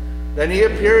time. Then he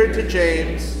appeared to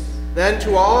James, then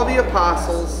to all the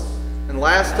apostles, and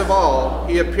last of all,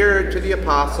 he appeared to the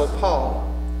apostle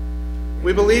Paul.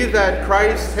 We believe that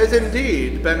Christ has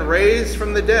indeed been raised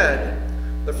from the dead,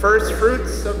 the first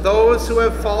fruits of those who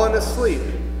have fallen asleep.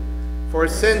 For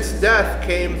since death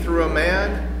came through a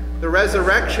man, the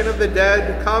resurrection of the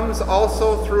dead comes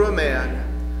also through a man.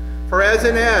 For as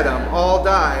in Adam all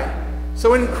die,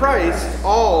 so in Christ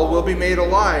all will be made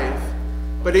alive,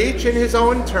 but each in his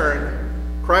own turn,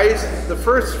 Christ the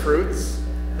firstfruits,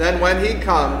 then when he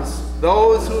comes,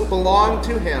 those who belong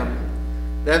to him.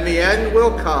 Then the end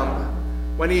will come,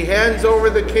 when he hands over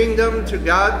the kingdom to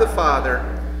God the Father,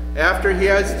 after he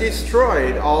has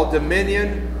destroyed all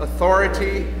dominion,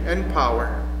 authority, and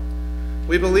power.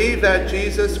 We believe that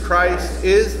Jesus Christ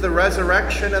is the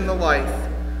resurrection and the life.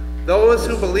 Those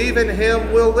who believe in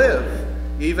him will live,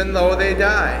 even though they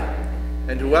die,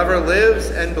 and whoever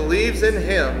lives and believes in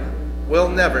him will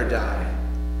never die.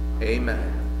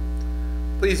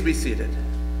 Amen. Please be seated.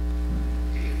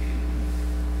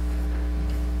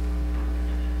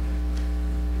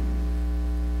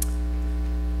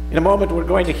 In a moment, we're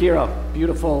going to hear a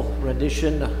beautiful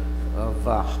rendition of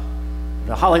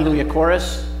the Hallelujah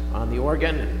Chorus on the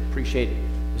organ. I appreciate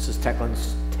Mrs.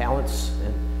 Techland's talents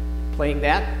in playing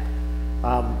that.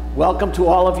 Welcome to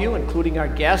all of you, including our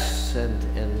guests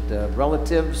and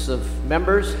relatives of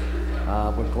members.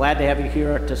 We're glad to have you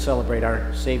here to celebrate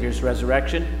our Savior's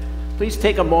resurrection. Please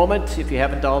take a moment, if you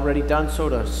haven't already done so,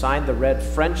 to sign the red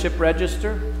friendship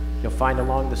register you'll find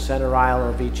along the center aisle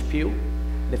of each pew.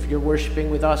 And if you're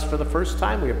worshiping with us for the first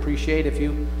time, we appreciate if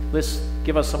you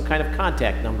give us some kind of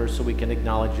contact number so we can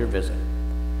acknowledge your visit.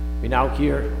 We now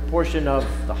hear a portion of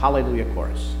the Hallelujah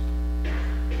Chorus.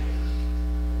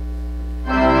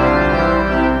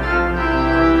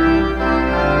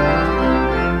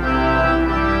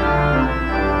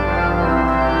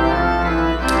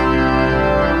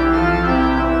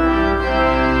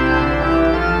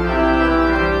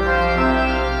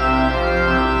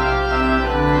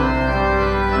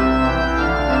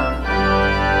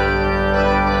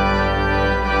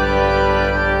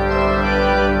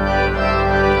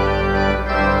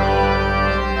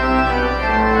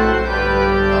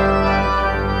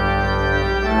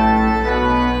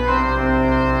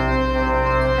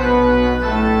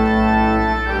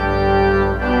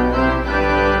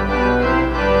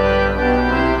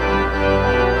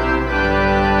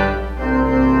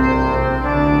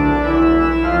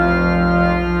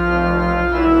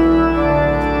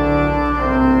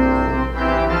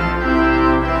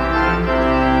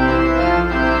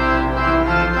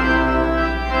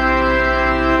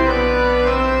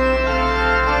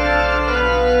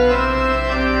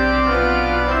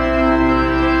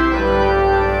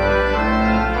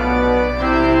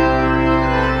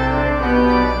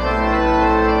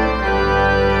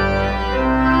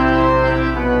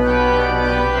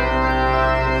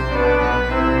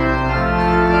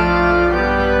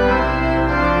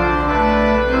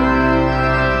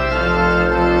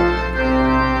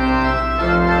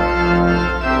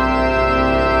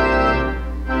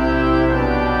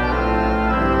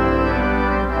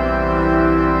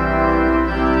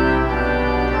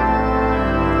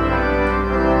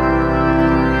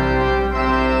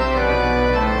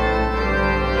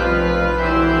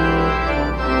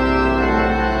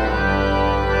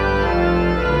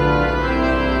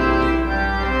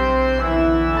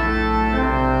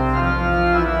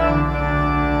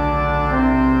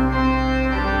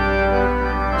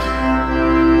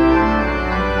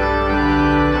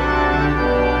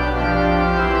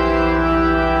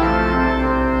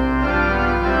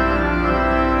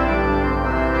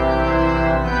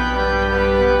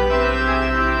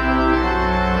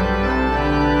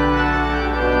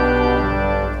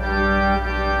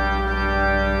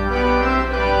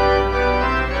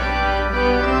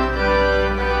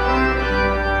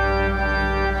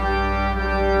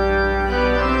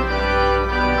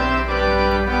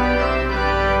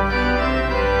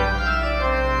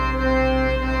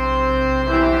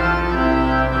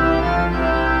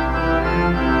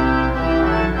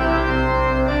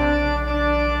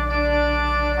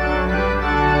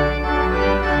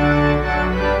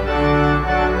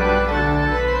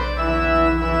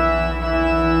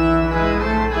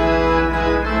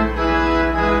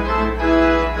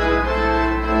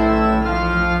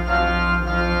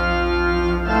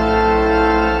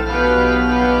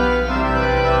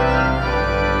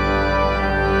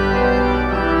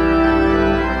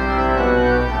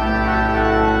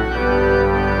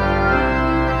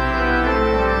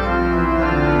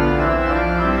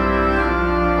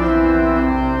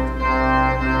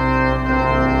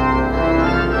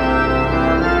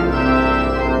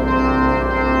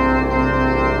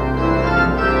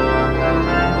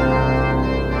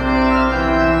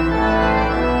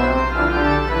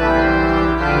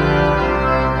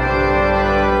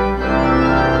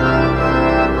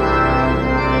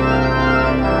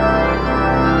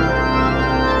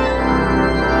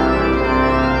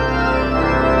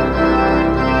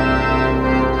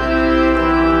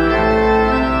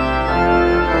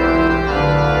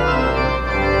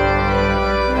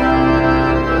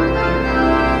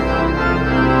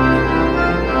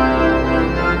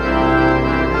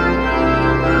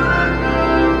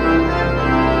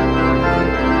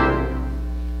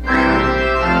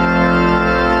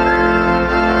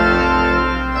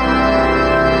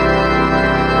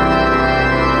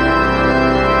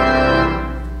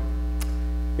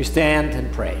 stand and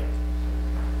pray.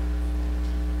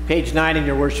 Page 9 in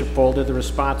your worship folder, the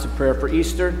responsive prayer for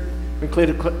Easter. We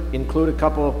include a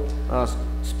couple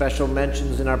special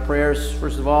mentions in our prayers.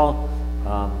 First of all,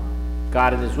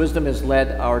 God in his wisdom has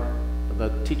led the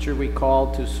teacher we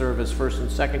called to serve as first and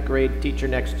second grade teacher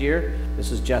next year. This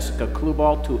is Jessica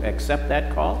Klubal, to accept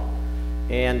that call.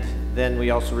 And then we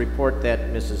also report that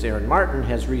Mrs. Erin Martin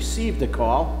has received a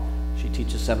call. She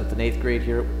teaches 7th and 8th grade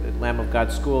here at Lamb of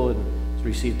God School and has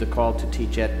received a call to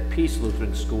teach at Peace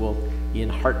Lutheran School in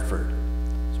Hartford.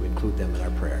 So we include them in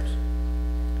our prayers.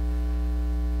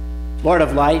 Lord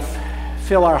of life,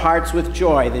 fill our hearts with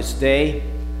joy this day,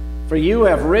 for you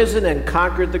have risen and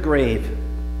conquered the grave.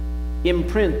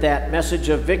 Imprint that message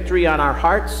of victory on our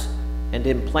hearts and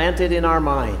implant it in our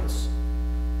minds.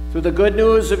 Through the good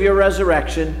news of your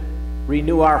resurrection,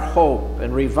 renew our hope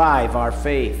and revive our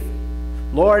faith.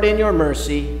 Lord, in your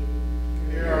mercy,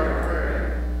 hear our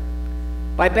prayer.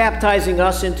 By baptizing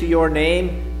us into your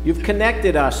name, you've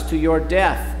connected us to your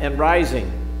death and rising.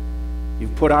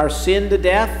 You've put our sin to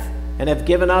death and have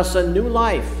given us a new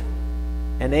life.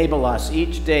 Enable us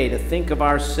each day to think of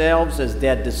ourselves as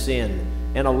dead to sin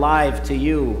and alive to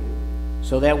you,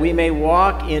 so that we may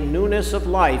walk in newness of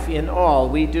life in all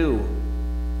we do.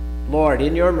 Lord,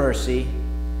 in your mercy,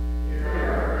 hear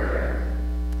our prayer.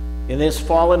 In this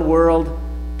fallen world,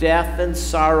 death and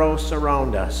sorrow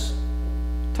surround us.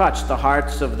 Touch the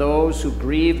hearts of those who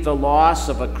grieve the loss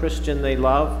of a Christian they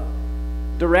love.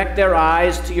 Direct their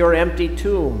eyes to your empty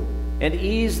tomb and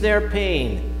ease their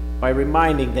pain by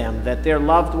reminding them that their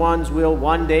loved ones will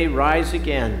one day rise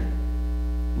again.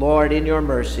 Lord, in your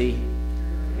mercy,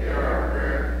 Hear our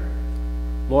prayer.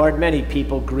 Lord, many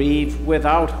people grieve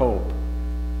without hope.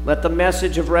 Let the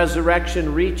message of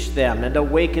resurrection reach them and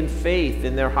awaken faith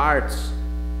in their hearts.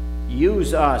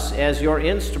 Use us as your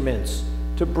instruments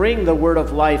to bring the word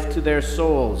of life to their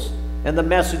souls and the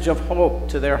message of hope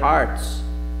to their hearts.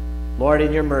 Lord,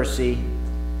 in your mercy,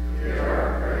 Hear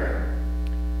our prayer.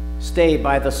 stay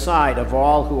by the side of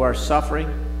all who are suffering.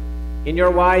 In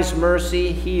your wise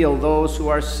mercy, heal those who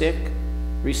are sick,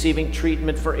 receiving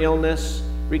treatment for illness,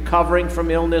 recovering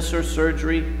from illness or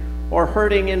surgery, or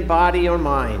hurting in body or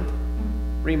mind.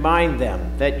 Remind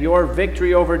them that your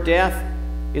victory over death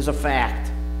is a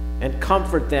fact, and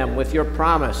comfort them with your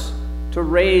promise to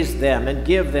raise them and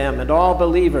give them and all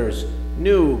believers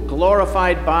new,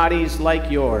 glorified bodies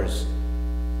like yours.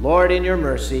 Lord, in your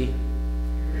mercy.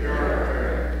 Hear our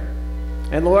prayer.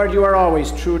 And Lord, you are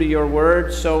always true to your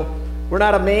word, so we're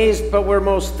not amazed, but we're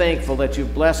most thankful that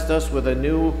you've blessed us with a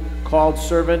new called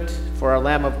servant for our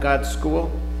Lamb of God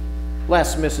School.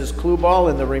 Bless Mrs. Klubal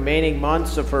in the remaining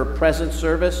months of her present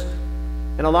service,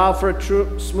 and allow for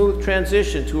a smooth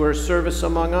transition to her service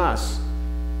among us.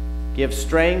 Give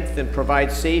strength and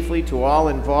provide safely to all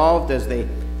involved as they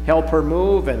help her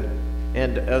move,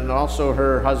 and also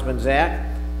her husband Zach,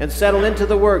 and settle into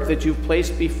the work that you've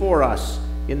placed before us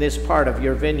in this part of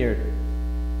your vineyard.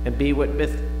 And be with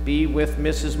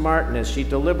Mrs. Martin as she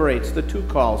deliberates the 2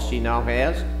 calls she now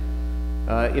has.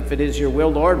 If it is your will,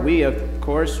 Lord, we, of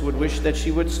course, would wish that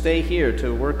she would stay here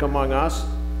to work among us,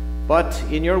 but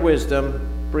in your wisdom,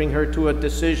 bring her to a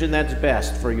decision that's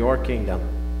best for your kingdom.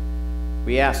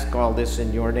 We ask all this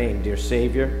in your name, dear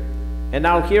Savior. And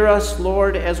now hear us,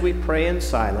 Lord, as we pray in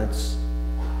silence.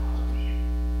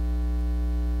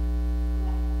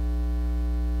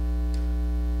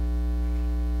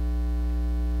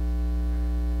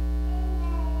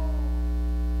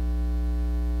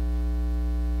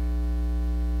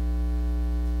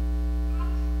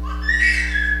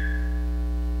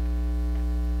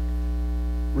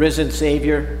 Risen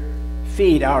Savior,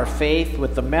 feed our faith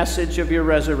with the message of your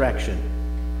resurrection.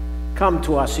 Come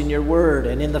to us in your word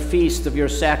and in the feast of your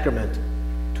sacrament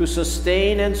to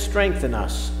sustain and strengthen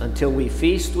us until we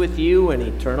feast with you in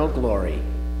eternal glory.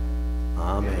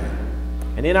 Amen.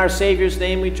 And in our Savior's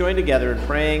name we join together in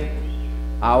praying,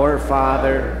 Our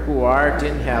Father, who art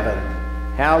in heaven,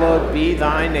 hallowed be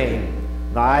thy name.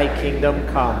 Thy kingdom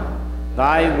come.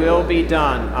 Thy will be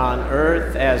done on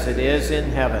earth as it is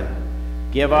in heaven.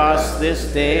 Give us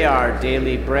this day our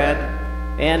daily bread,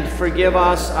 and forgive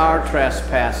us our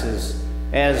trespasses,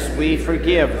 as we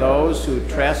forgive those who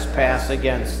trespass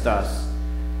against us.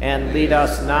 And lead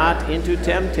us not into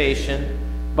temptation,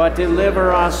 but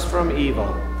deliver us from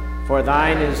evil. For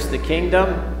thine is the kingdom,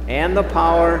 and the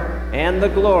power, and the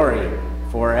glory,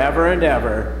 forever and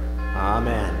ever.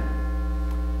 Amen.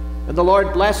 And the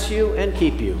Lord bless you and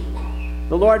keep you.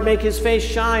 The Lord make his face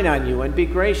shine on you and be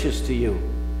gracious to you.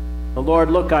 The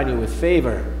Lord look on you with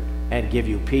favor and give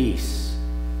you peace.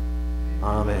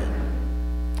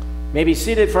 Amen. May be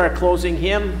seated for our closing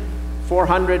hymn,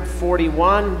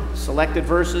 441, selected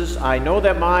verses, I know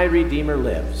that my Redeemer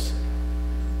lives.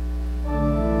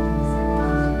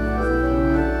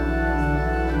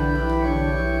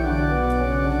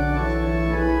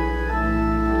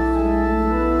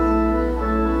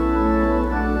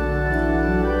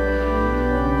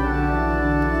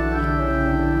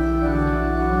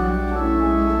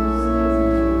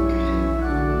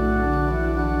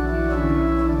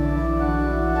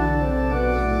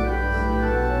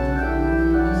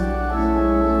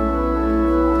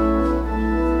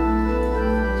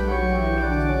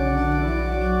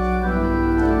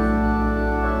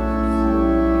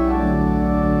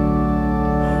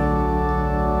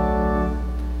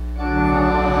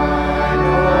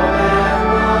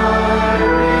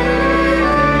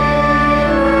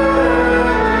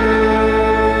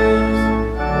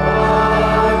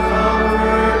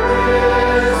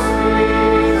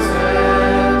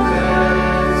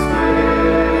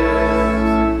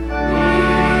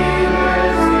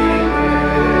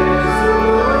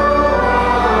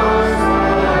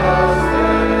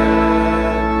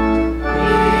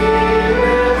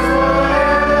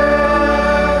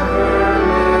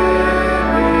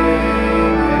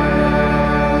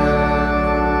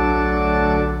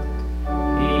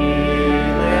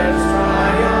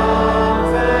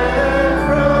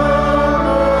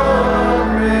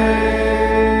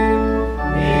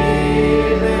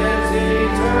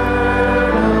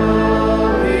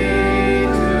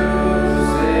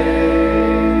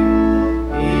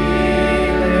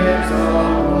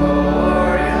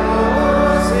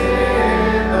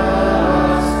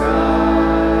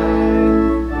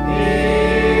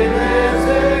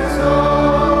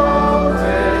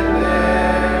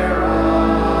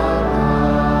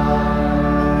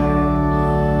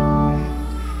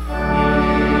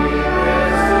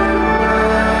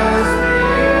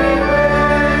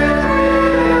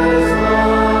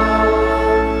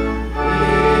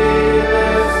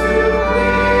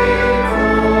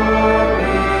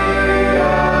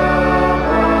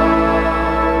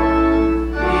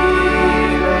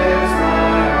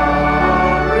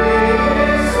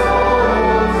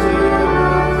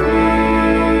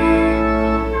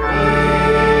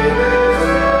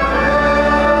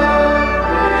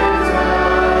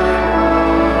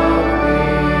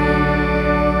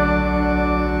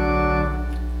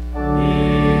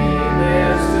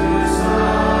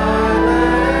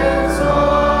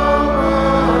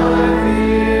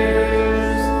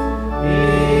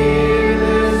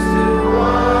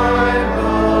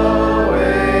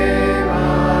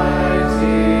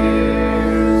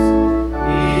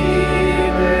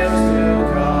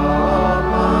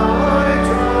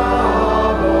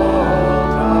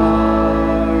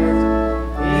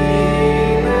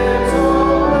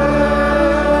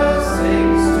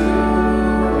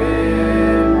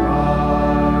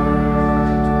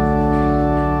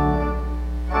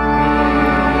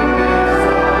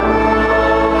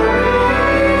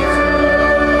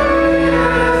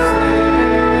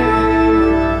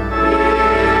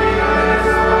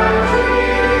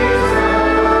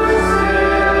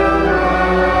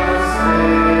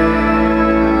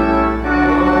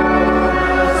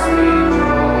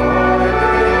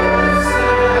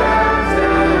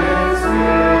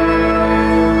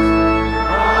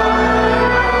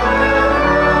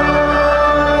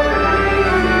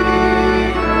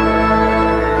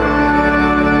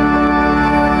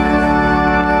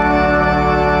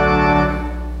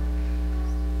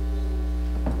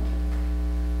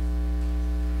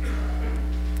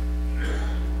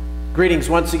 Greetings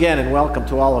once again and welcome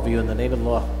to all of you in the name of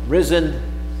the risen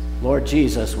Lord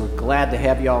Jesus. We're glad to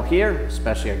have you all here,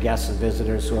 especially our guests and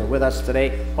visitors who are with us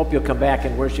today. Hope you'll come back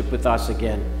and worship with us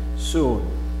again soon.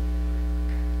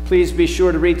 Please be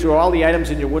sure to read through all the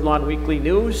items in your Woodlawn Weekly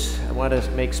News. I want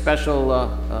to make special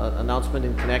announcement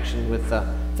in connection with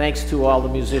thanks to all the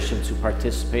musicians who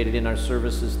participated in our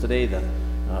services today, the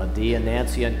Dee and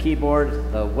Nancy on keyboard,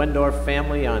 the Wendorf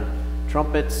family on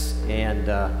trumpets and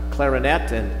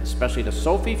clarinet, and especially to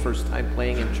Sophie, first time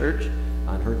playing in church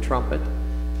on her trumpet.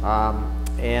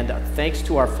 And thanks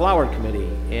to our flower committee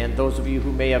and those of you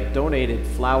who may have donated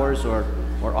flowers or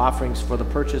offerings for the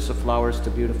purchase of flowers to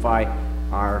beautify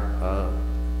our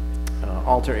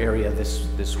altar area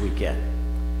this weekend.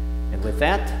 And with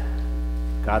that,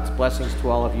 God's blessings to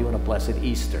all of you and a blessed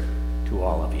Easter to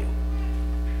all of you.